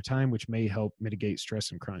updates over time, which may help mitigate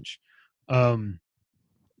stress and crunch.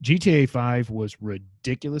 GTA 5 was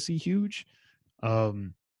ridiculously huge.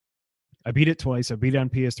 I beat it twice. I beat it on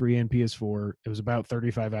PS3 and PS4. It was about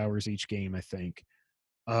 35 hours each game, I think.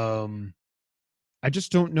 I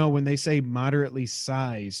just don't know, when they say moderately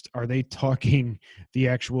sized, are they talking the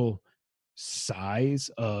actual size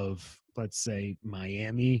of, let's say,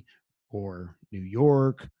 Miami or New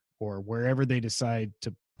York or wherever they decide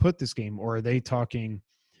to put this game? Or are they talking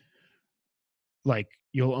like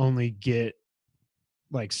you'll only get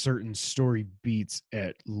like certain story beats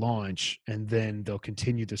at launch, and then they'll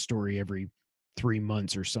continue the story every 3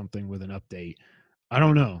 months or something with an update. I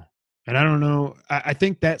don't know. And I don't know. I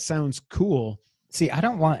think that sounds cool. See, I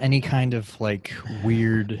don't want any kind of like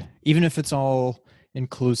weird, even if it's all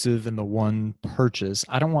inclusive in the one purchase,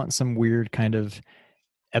 I don't want some weird kind of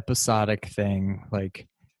episodic thing. Like,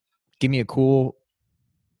 give me a cool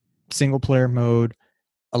single player mode,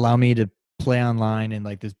 allow me to play online in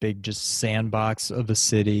like this big just sandbox of a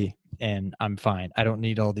city, and I'm fine. I don't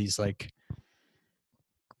need all these like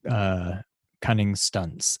cunning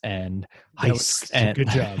stunts and heists and good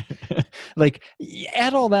job. like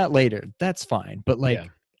add all that later. That's fine. But like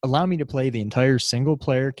allow me to play the entire single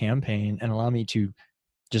player campaign and allow me to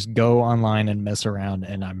just go online and mess around,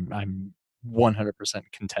 and I'm 100%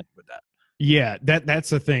 content with that. Yeah, that's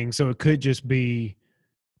the thing. So it could just be,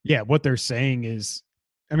 what they're saying is,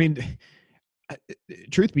 I mean,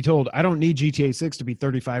 truth be told, I don't need GTA 6 to be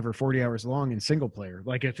 35 or 40 hours long in single player.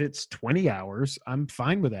 Like if it's 20 hours, I'm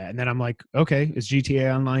fine with that. And then I'm like, okay, is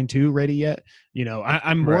GTA Online 2 ready yet? You know,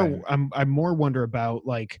 I'm more wonder about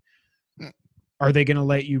like, are they going to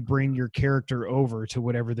let you bring your character over to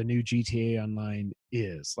whatever the new GTA Online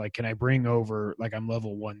is? Like, can I bring over, like I'm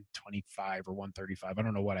level 125 or 135? I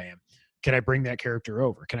don't know what I am. Can I bring that character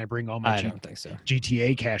over? Can I bring all my I don't think so.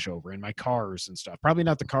 GTA cash over and my cars and stuff? Probably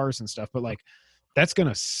not the cars and stuff, but like that's going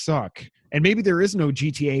to suck. And maybe there is no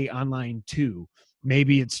GTA Online 2.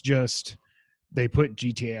 Maybe it's just they put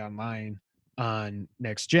GTA Online on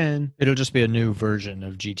next gen. It'll just be a new version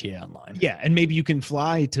of GTA Online. Yeah, and maybe you can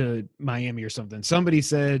fly to Miami or something. Somebody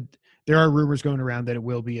said there are rumors going around that it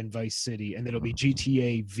will be in Vice City and it'll be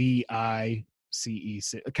GTA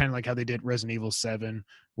VICE, kind of like how they did Resident Evil 7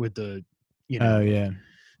 with the, you know. Oh yeah.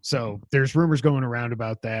 So there's rumors going around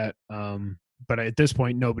about that. But at this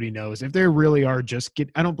point, nobody knows if they really are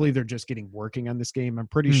I don't believe they're just getting working on this game. I'm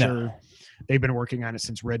pretty sure they've been working on it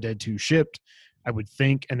since Red Dead 2 shipped, I would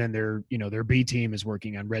think. And then their B team is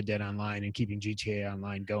working on Red Dead Online and keeping GTA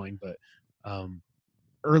Online going. But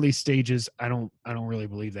early stages, I don't really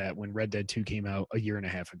believe that when Red Dead 2 came out a year and a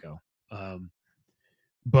half ago.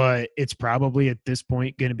 But it's probably at this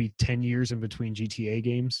point going to be 10 years in between GTA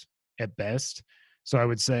games at best. So I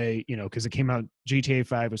would say, because it came out, GTA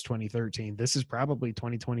 5 was 2013. This is probably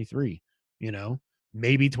 2023,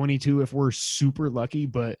 maybe 22 if we're super lucky.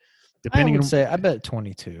 But depending I bet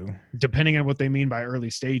 22. Depending on what they mean by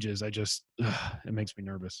early stages, it makes me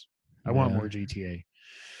nervous. I want more GTA.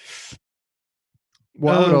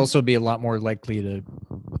 Well, I would also be a lot more likely to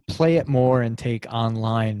play it more and take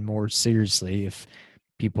online more seriously if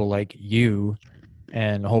people like you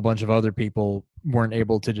and a whole bunch of other people weren't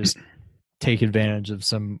able to just take advantage of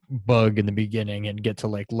some bug in the beginning and get to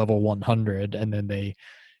like level 100, and then they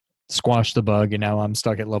squashed the bug, and now I'm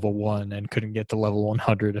stuck at level 1 and couldn't get to level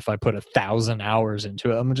 100 if I put 1,000 hours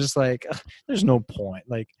into it. I'm just like, there's no point.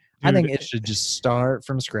 Like, dude, I think it should just start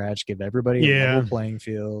from scratch, give everybody a level playing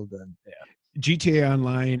field. And GTA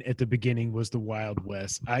Online at the beginning was the Wild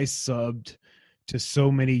West. I subbed to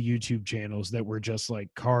so many YouTube channels that were just like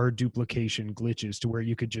car duplication glitches to where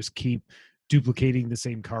you could just keep duplicating the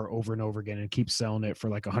same car over and over again and keep selling it for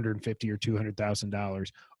like $150,000 or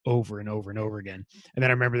 $200,000 over and over and over again. And then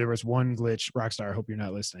I remember there was one glitch, Rockstar, I hope you're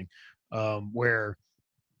not listening, where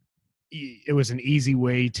it was an easy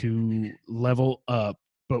way to level up,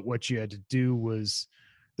 but what you had to do was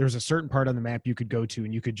there's a certain part on the map you could go to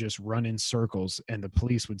and you could just run in circles and the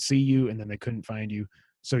police would see you and then they couldn't find you.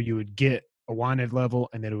 So you would get a wanted level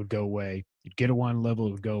and then it would go away. You'd get a wanted level,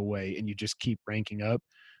 it would go away, and you just keep ranking up.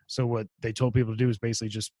 So what they told people to do is basically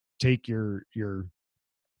just take your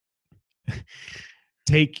at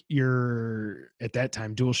that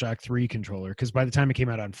time DualShock 3 controller, because by the time it came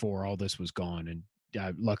out on 4, all this was gone, and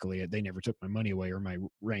luckily they never took my money away or my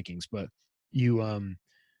rankings. But you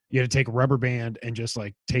had to take a rubber band and just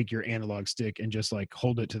like take your analog stick and just like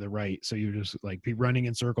hold it to the right. So you just like be running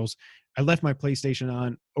in circles. I left my PlayStation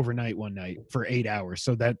on overnight one night for 8 hours.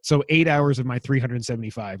 So 8 hours of my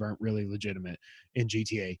 375 aren't really legitimate in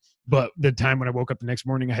GTA. But the time when I woke up the next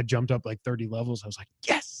morning, I had jumped up like 30 levels. I was like,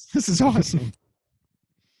 yes, this is awesome.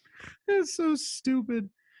 It's so stupid.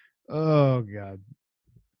 Oh God.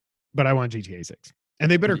 But I want GTA 6.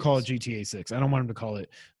 And they better call it GTA 6. I don't want them to call it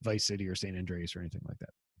Vice City or San Andreas or anything like that.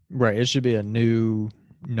 Right. It should be a new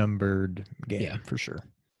numbered game for sure.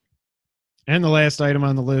 And the last item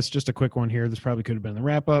on the list, just a quick one here. This probably could have been the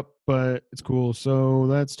wrap up, but it's cool. So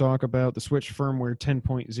let's talk about the Switch firmware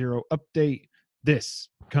 10.0 update. This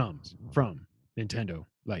comes from Nintendo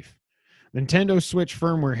Life. Nintendo Switch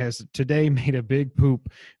firmware has today made a big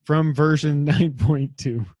poop from version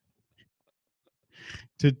 9.2.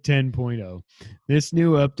 to 10.0. This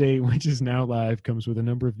new update, which is now live, comes with a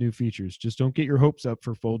number of new features. Just don't get your hopes up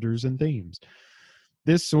for folders and themes.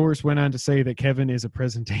 This source went on to say that Kevin is a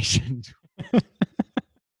presentation.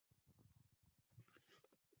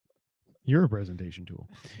 You're a presentation tool.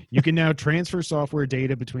 You can now transfer software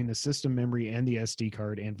data between the system memory and the SD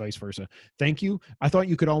card and vice versa. Thank you. I thought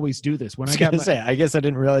you could always do this. I guess I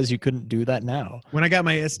didn't realize you couldn't do that now. When I got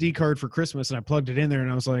my SD card for Christmas and I plugged it in there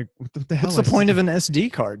and I was like, what the hell? What's the point of an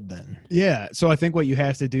SD card then? Yeah. So I think what you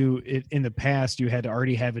have to do in the past, you had to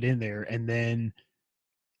already have it in there and then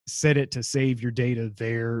set it to save your data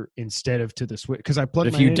there instead of to the switch. Because I plugged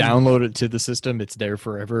if you download it to the system, it's there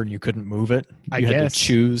forever and you couldn't move it. You had to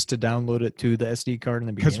choose to download it to the SD card in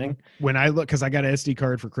the beginning. When I look, because I got an SD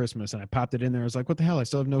card for Christmas and I popped it in there, I was like, what the hell? I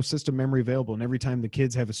still have no system memory available. And every time the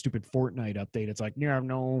kids have a stupid Fortnite update, it's like, yeah,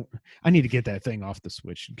 no, I need to get that thing off the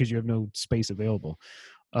Switch because you have no space available.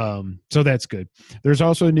 So that's good. There's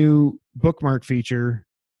also a new bookmark feature.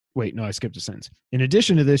 Wait, no, I skipped a sentence. In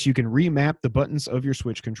addition to this, you can remap the buttons of your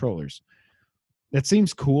Switch controllers. That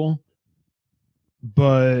seems cool,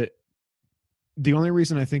 but the only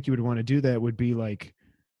reason I think you would want to do that would be like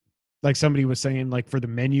somebody was saying, like for the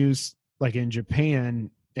menus, like in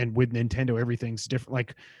Japan and with Nintendo, everything's different.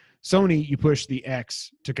 Like Sony, you push the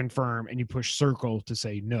X to confirm and you push circle to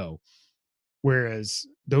say no. Whereas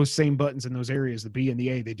those same buttons in those areas, the B and the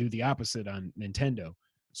A, they do the opposite on Nintendo.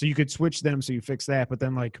 So you could switch them so you fix that, but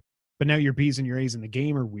then but now your B's and your A's in the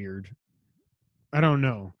game are weird. I don't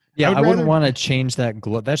know. Yeah, I wouldn't want to change that.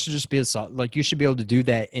 That should just be you should be able to do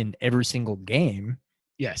that in every single game.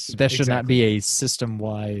 Yes. That should not be a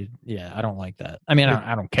system-wide. Yeah, I don't like that. I mean,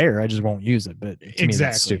 I don't care. I just won't use it, but to me,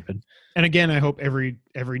 that's stupid. And again, I hope every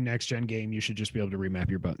next-gen game, you should just be able to remap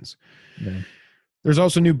your buttons. Yeah. There's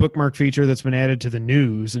also a new bookmark feature that's been added to the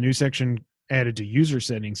news. A new section added to user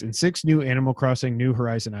settings and 6 new Animal Crossing New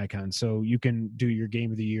Horizon icons. So you can do your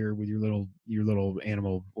game of the year with your little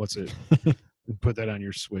animal. What's it? Put that on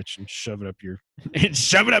your Switch and shove it up your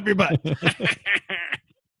butt.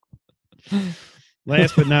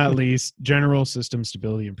 Last but not least, general system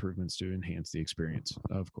stability improvements to enhance the experience,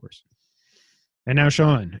 of course. And now,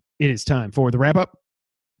 Sean, it is time for the wrap up.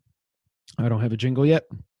 I don't have a jingle yet.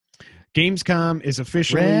 Gamescom is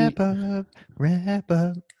officially wrap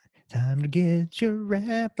up. Time to get your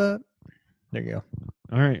wrap up. There you go.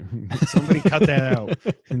 All right. Somebody cut that out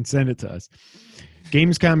and send it to us.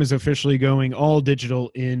 Gamescom is officially going all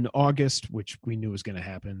digital in August, which we knew was going to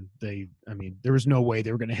happen. There was no way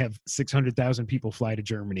they were going to have 600,000 people fly to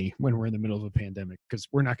Germany when we're in the middle of a pandemic, because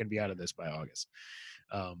we're not going to be out of this by August,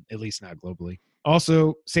 at least not globally.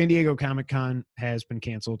 Also, San Diego Comic-Con has been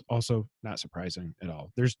canceled. Also, not surprising at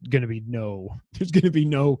all. There's going to be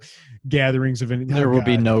no gatherings of anything. There will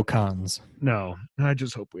be no cons. No, I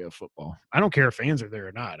just hope we have football. I don't care if fans are there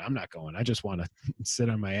or not. I'm not going. I just want to sit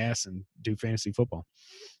on my ass and do fantasy football.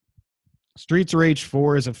 Streets of Rage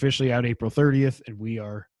 4 is officially out April 30th, and we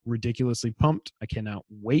are ridiculously pumped. I cannot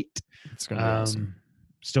wait. It's going to be awesome.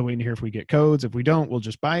 Still waiting to hear if we get codes. If we don't, we'll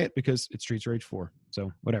just buy it because it's Streets of Rage 4.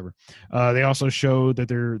 So whatever. They also showed that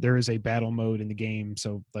there is a battle mode in the game.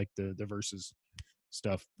 So like the versus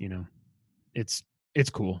stuff, it's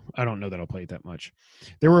cool. I don't know that I'll play it that much.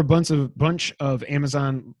 There were a bunch of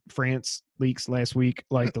Amazon France leaks last week,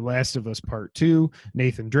 like The Last of Us Part 2,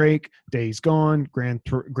 Nathan Drake, Days Gone, Gran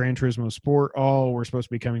Turismo Sport, all were supposed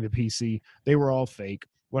to be coming to PC. They were all fake.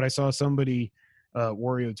 What I saw, somebody,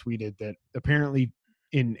 Wario tweeted that apparently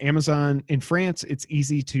in Amazon, in France, it's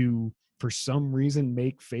easy to, for some reason,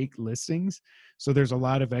 make fake listings. So there's a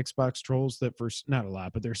lot of Xbox trolls not a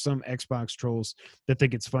lot, but there's some Xbox trolls that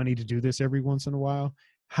think it's funny to do this every once in a while.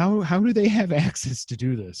 How do they have access to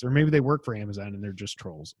do this? Or maybe they work for Amazon and they're just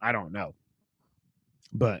trolls. I don't know.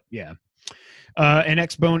 But yeah. An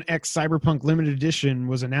Xbone X Cyberpunk Limited Edition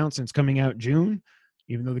was announced and it's coming out June,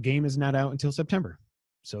 even though the game is not out until September.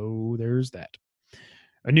 So there's that.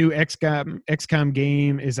 A new XCOM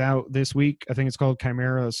game is out this week. I think it's called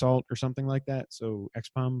Chimera Assault or something like that. So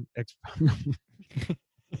XCOM.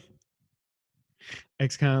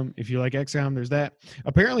 XCOM. If you like XCOM, there's that.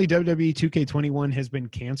 Apparently, WWE 2K21 has been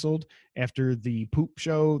canceled after the poop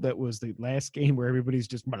show that was the last game where everybody's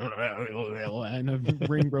just and the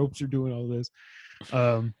ring ropes are doing all this.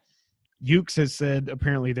 Ukes has said,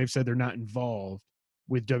 apparently they've said they're not involved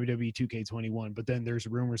with WWE 2K21, but then there's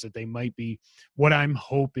rumors that they might be. What I'm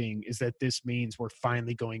hoping is that this means we're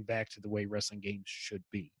finally going back to the way wrestling games should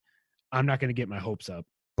be. I'm not going to get my hopes up,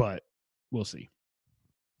 but we'll see.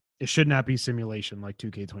 It should not be simulation like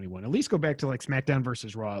 2K21. At least go back to like SmackDown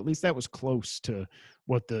versus Raw. At least that was close to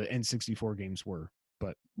what the N64 games were,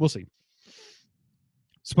 but we'll see.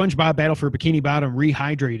 SpongeBob Battle for Bikini Bottom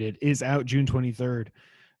Rehydrated is out June 23rd.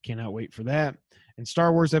 Cannot wait for that. And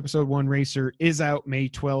Star Wars Episode 1 Racer is out May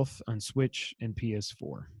 12th on Switch and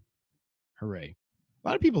PS4. Hooray. A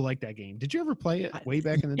lot of people like that game. Did you ever play it way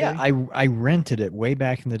back in the day? Yeah, I rented it way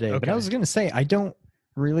back in the day. But I Okay. was going to say, I don't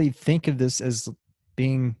really think of this as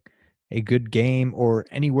being a good game or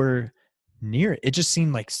anywhere near it. It just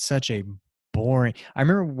seemed like such a boring. I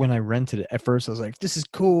remember when I rented it at first, I was like, this is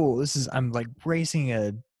cool. I'm like racing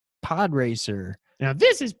a pod racer. Now,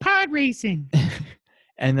 this is pod racing.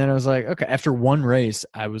 And then I was like, okay, after one race,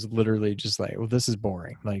 I was literally just like, well, this is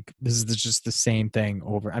boring. Like, this is just the same thing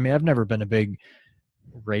over. I mean, I've never been a big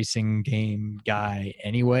racing game guy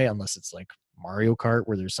anyway, unless it's like Mario Kart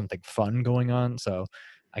where there's something fun going on. So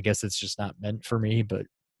I guess it's just not meant for me, but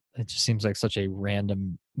it just seems like such a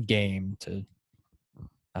random game to,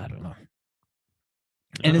 I don't know.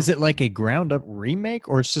 And is it like a ground up remake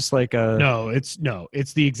or it's just like a, No, it's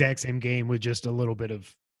the exact same game with just a little bit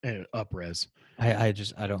of up-res. I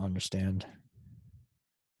don't understand.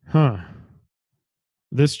 Huh.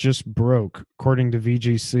 This just broke, according to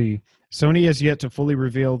VGC. Sony has yet to fully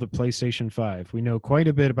reveal the PlayStation 5. We know quite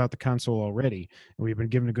a bit about the console already, and we've been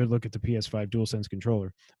given a good look at the PS5 DualSense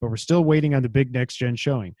controller, but we're still waiting on the big next-gen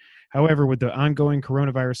showing. However, with the ongoing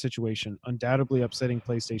coronavirus situation undoubtedly upsetting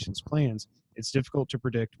PlayStation's plans, it's difficult to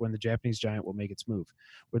predict when the Japanese giant will make its move.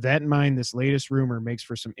 With that in mind, this latest rumor makes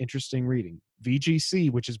for some interesting reading.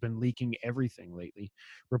 VGC, which has been leaking everything lately,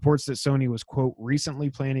 reports that Sony was, quote, recently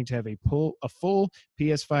planning to have a full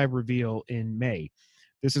PS5 reveal in May.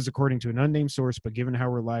 This is according to an unnamed source, but given how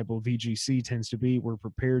reliable VGC tends to be, we're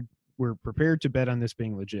prepared to bet on this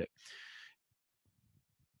being legit.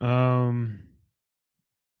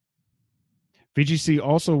 VGC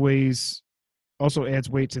also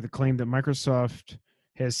adds weight to the claim that Microsoft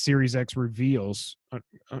has Series X reveals.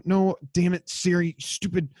 No, damn it, Siri,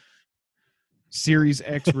 stupid Series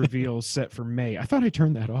X reveals set for May. I thought I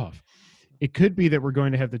turned that off. It could be that we're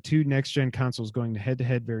going to have the two next-gen consoles going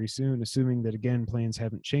head-to-head very soon, assuming that, again, plans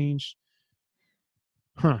haven't changed.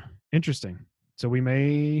 Huh. Interesting. So we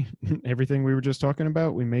may, everything we were just talking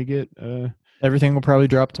about, we may get... Everything will probably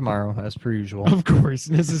drop tomorrow, as per usual. Of course.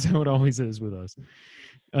 This is how it always is with us.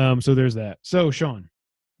 So there's that. So, Sean.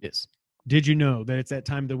 Yes. Did you know that it's that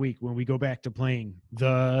time of the week when we go back to playing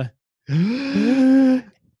the...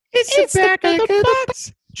 It's the back of the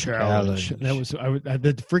box challenge. That was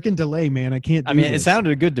the freaking delay, man. I can't. I mean, it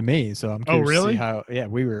sounded good to me, so I'm curious really? to see how. Yeah,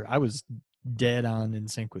 I was dead on in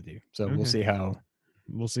sync with you, so Okay. we'll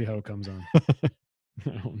see how it comes on. I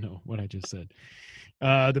don't know what I just said.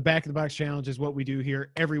 The back of the box challenge is what we do here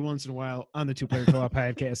every once in a while on the Two Player Co-op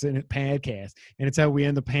podcast, and it's how we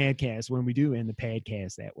end the podcast when we do end the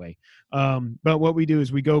podcast that way. But what we do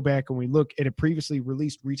is we go back and we look at a previously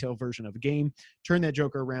released retail version of a game, turn that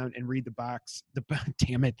joker around, and read the back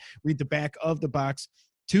of the box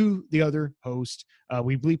to the other host.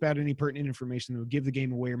 We bleep out any pertinent information that would give the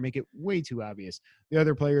game away or make it way too obvious. The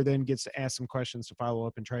other player then gets to ask some questions to follow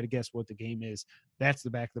up and try to guess what the game is. That's the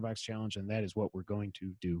back of the box challenge, and that is what we're going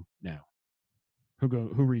to do now. Who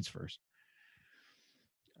reads first?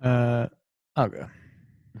 I'll go.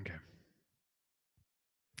 Okay.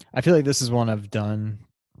 I feel like this is one I've done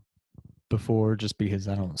before, just because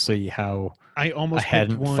I don't see how I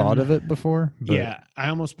hadn't thought of it before. But Yeah, I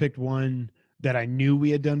almost picked one that I knew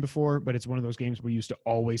we had done before, but it's one of those games we used to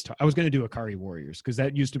always talk. I was going to do Akari Warriors because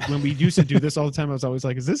that used to, when we used to do this all the time, I was always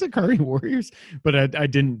like, is this Akari Warriors? But I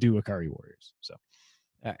didn't do Akari Warriors. So,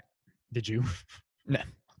 all right. Did you? No.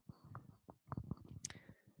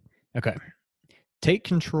 Okay. Take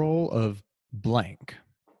control of blank,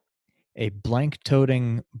 a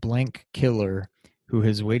blank-toting blank killer who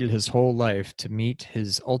has waited his whole life to meet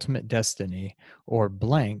his ultimate destiny, or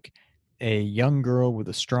blank, a young girl with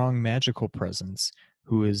a strong magical presence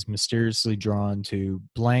who is mysteriously drawn to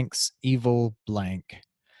blank's evil blank.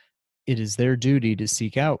 It is their duty to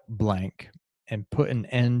seek out blank and put an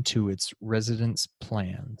end to its residents'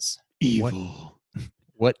 plans. Evil.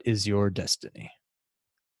 What is your destiny?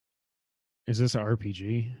 Is this an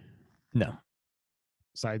RPG? No.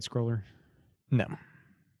 Side scroller? No.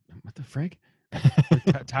 What the frick?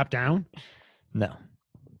 Top down? No.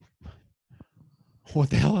 What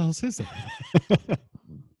the hell else is it?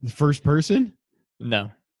 The first person? No.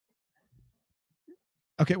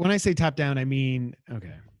 Okay, when I say top down, I mean,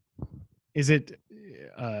 okay. Is it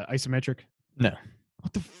isometric? No.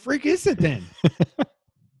 What the frick is it then?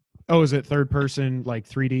 Oh, is it third person, like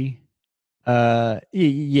 3D?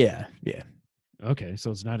 Yeah. Okay, so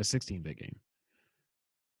it's not a 16-bit game.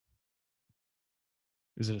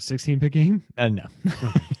 Is it a 16-bit game? No.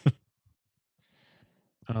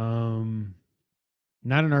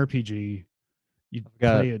 Not an RPG. You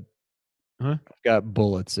Got- play it. Huh? Got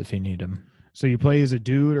bullets if you need them. So you play as a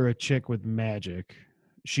dude or a chick with magic.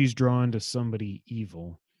 She's drawn to somebody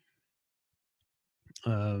evil.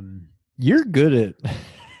 You're good at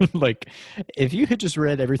like if you had just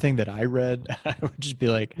read everything that I read, I would just be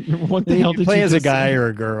like, What the hell you did play you as a just guy say? or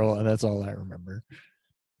a girl, and that's all I remember.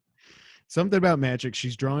 Something about magic.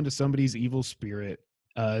 She's drawn to somebody's evil spirit.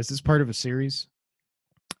 Is this part of a series?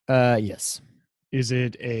 Yes. Is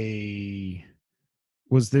it a?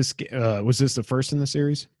 Was this the first in the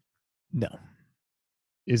series? No.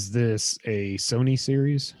 Is this a Sony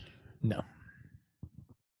series? No.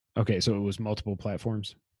 Okay, so it was multiple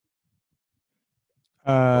platforms,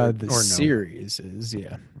 The or no. series is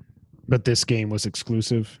but this game was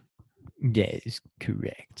exclusive Yes,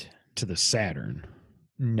 correct. to the Saturn,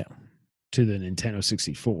 No, to the Nintendo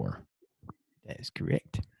 64. that is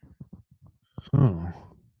correct. Oh.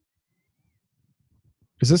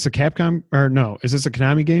 Is this a Capcom or no? Is this a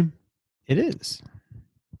Konami game? It is.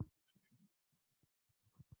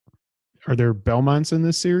 Are there Belmonts in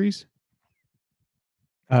this series?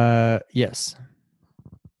 Yes.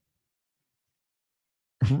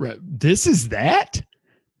 This is that?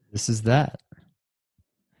 This is that.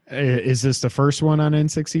 Is this the first one on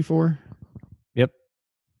N64? Yep.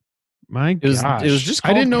 My It was. gosh. It was just I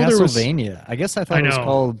called didn't know there was. Castlevania. I guess I thought I it was know.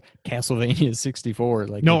 called Castlevania 64.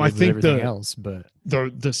 Like No, it I did with think everything the- else, but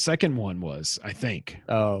The second one was, I think.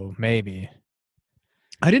 oh, maybe.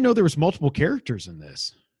 I didn't know there was multiple characters in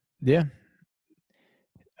this. Yeah.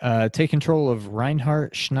 Take control of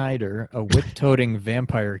Reinhard Schneider, a whip-toting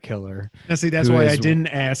vampire killer. Now, see, that's Who why I is- didn't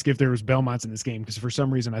ask if there was Belmonts in this game, because for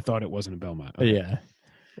some reason I thought it wasn't a Belmont. Yeah.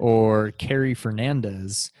 Or Carrie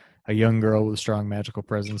Fernandez, a young girl with strong magical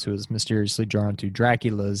presence who is mysteriously drawn to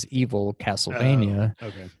Dracula's evil Castlevania.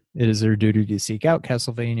 Okay. It is their duty to seek out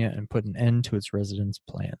Castlevania and put an end to its residents'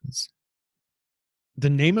 plans. The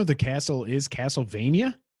name of the castle is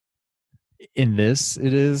Castlevania? In this,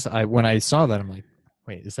 it is. When I saw that, I'm like,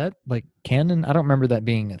 wait, is that like canon? I don't remember that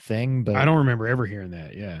being a thing, but I don't remember ever hearing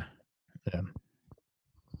that. Yeah.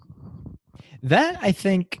 that I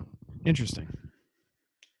think Interesting.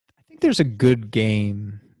 there's a good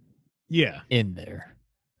game Yeah. in there.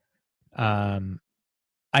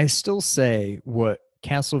 I still say what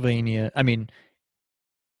Castlevania, I mean,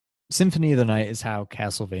 Symphony of the Night is how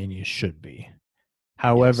Castlevania should be.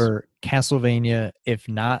 However, Castlevania, if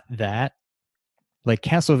not that, like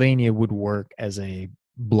Castlevania would work as a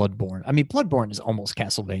Bloodborne. I mean, Bloodborne is almost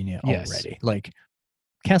Castlevania Yes. already. Like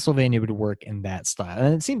Castlevania would work in that style.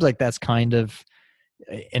 And it seems like that's kind of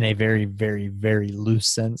in a very, very, very loose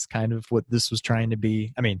sense, kind of what this was trying to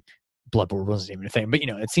be. I mean, Bloodborne wasn't even a thing, but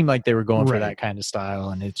it seemed like they were going for Right. that kind of style,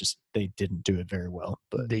 and they didn't do it very well.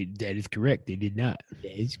 But That is correct. They did not.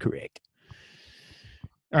 that is correct.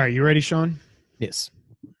 All right. You ready, Sean? Yes.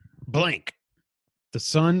 Blank. The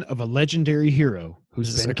son of a legendary hero Is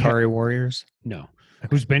who's this been Akari Warriors? no, Okay.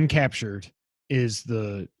 who's been captured is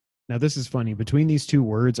the. Now this is funny. Between these two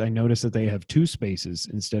words, I noticed that they have two spaces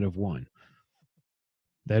instead of one.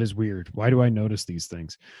 That is weird. Why do I notice these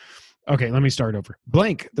things? Okay, let me start over.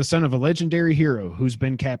 Blank, the son of a legendary hero who's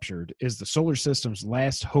been captured, is the solar system's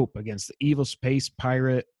last hope against the evil space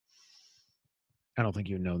pirate. I don't think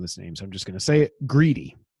you know this name, so I'm just going to say it.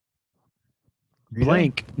 Greedy.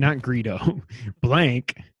 Blank, not Greedo.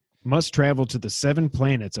 Blank must travel to the 7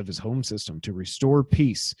 planets of his home system to restore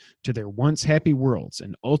peace to their once happy worlds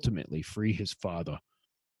and ultimately free his father.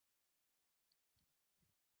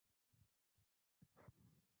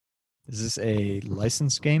 Is this a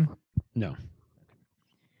licensed game? No.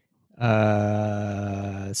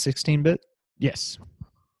 16-bit? Yes.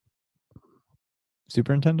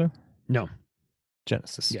 Super Nintendo? No.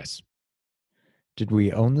 Genesis. Yes. Did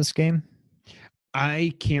we own this game?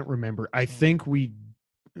 I can't remember. I think we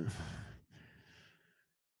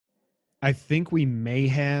may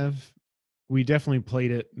have. We definitely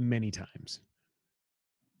played it many times.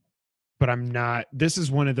 But I'm not. This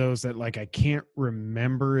is one of those that like I can't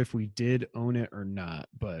remember if we did own it or not,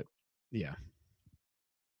 but yeah.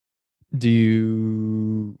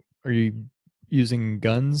 Are you using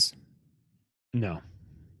guns? No.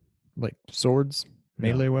 Like swords? No.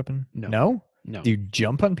 Melee weapon? No. No? No. Do you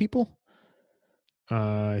jump on people?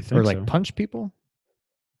 I think Or like so. punch people?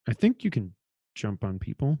 I think you can jump on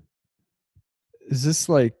people. Is this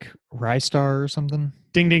like Rystar or something?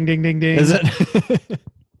 Ding ding ding ding ding. Is it?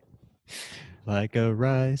 Like a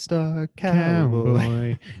Rystar cowboy.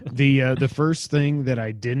 Cowboy. The first thing that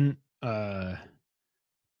I didn't the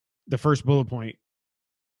first bullet point,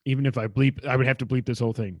 even if I bleep, I would have to bleep this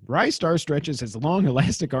whole thing. Rystar stretches his long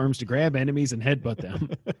elastic arms to grab enemies and headbutt them.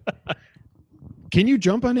 Can you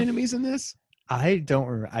jump on enemies in this? I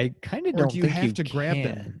don't. I kind of Or don't do you think have you to grab can.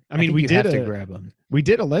 them? I mean, think we you did have to a- grab them. We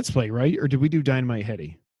did a Let's Play, right? Or did we do Dynamite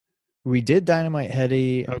Heady? We did Dynamite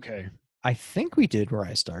Heady. Okay. I think we did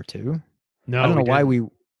Rise Star too. No, I don't know why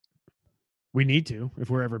didn't. We need to if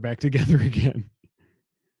we're ever back together again.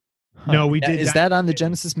 No, we did. Is that on the Dynamite Heady.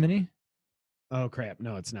 Genesis Mini? Oh crap!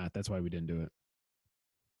 No, it's not. That's why we didn't do it.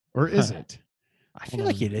 Or is Huh. it? I Hold feel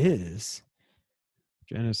like on. it is.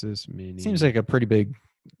 Genesis Mini Seems like a pretty big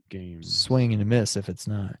game. swing and a miss if it's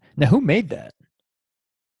not. Now, who made that?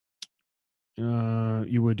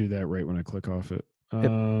 You would do that right when I click off it.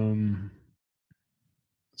 Yep.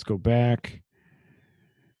 Let's go back.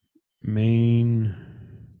 Main.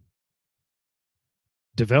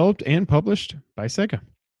 Developed and published by Sega.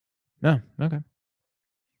 No, okay.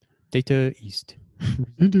 Data East.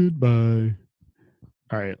 Presented by.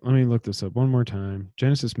 All right, let me look this up one more time.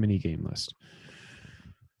 Genesis mini game list.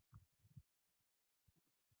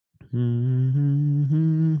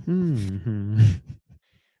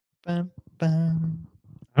 Bum, bum.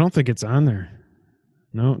 I don't think it's on there.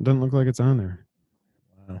 No, it doesn't look like it's on there.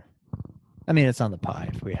 Wow. I mean, it's on the pie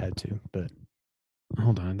if we had to, but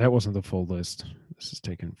Hold on, that wasn't the full list. This is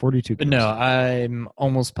taken 42. But no, goes. I'm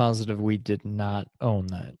almost positive we did not own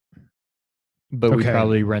that. But we Okay.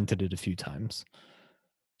 probably rented it a few times.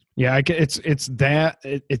 Yeah,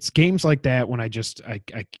 it's games like that when I just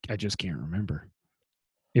can't remember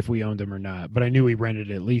if we owned them or not. But I knew we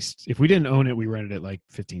rented it at least. If we didn't own it, we rented it like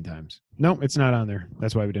 15 times. No, it's not on there.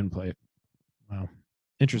 That's why we didn't play it. Wow,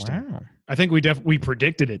 interesting. Wow. I think we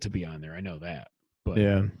predicted it to be on there. I know that. But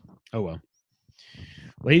Yeah. oh well.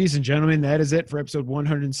 Ladies and gentlemen, that is it for episode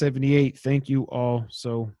 178. Thank you all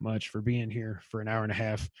so much for being here for an hour and a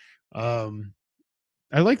half.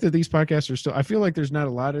 I like that these podcasts are still. I feel like there's not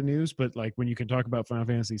a lot of news, but like when you can talk about Final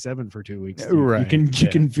Fantasy VII for 2 weeks, you Right, can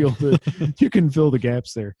yeah. feel the you can fill the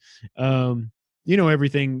gaps there. You know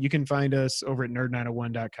everything. You can find us over at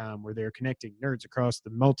nerd901.com, where they're connecting nerds across the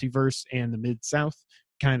multiverse and the Mid South.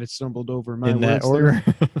 Kind of stumbled over my In that words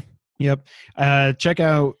there. order. Yep. Check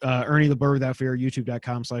out Ernie the Blur Without Fear,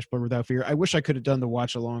 youtube.com/Blur Without Fear. I wish I could have done the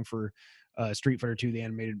watch along for Street Fighter 2, the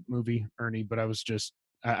animated movie, Ernie, but I was just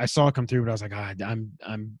I saw it come through, but I was like,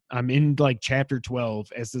 I'm in like chapter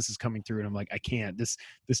 12 as this is coming through, and I'm like, I can't. This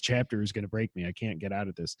chapter is gonna break me. I can't get out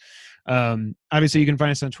of this. Obviously you can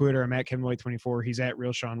find us on Twitter. I'm at Kevin White 24. He's at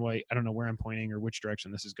Real Sean White. I don't know where I'm pointing or which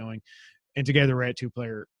direction this is going. And together we're at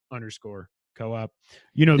 2player_co-op.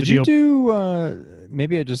 You know the Did you deal. do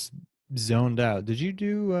maybe I just zoned out. Did you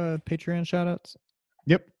do Patreon shout outs?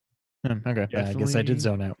 Yep. Okay. I guess I Definitely. did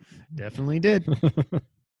zone out. Definitely did.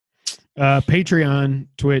 Patreon,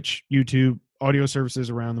 Twitch, YouTube, audio services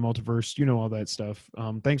around the multiverse. You know all that stuff.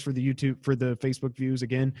 Thanks for the Facebook views.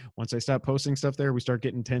 Again, once I stop posting stuff there, we start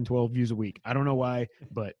getting 10, 12 views a week. I don't know why,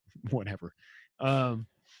 but whatever.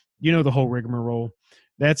 You know the whole rigmarole.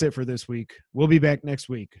 That's it for this week. We'll be back next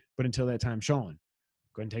week. But until that time, Sean,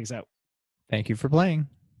 go ahead and take us out. Thank you for playing.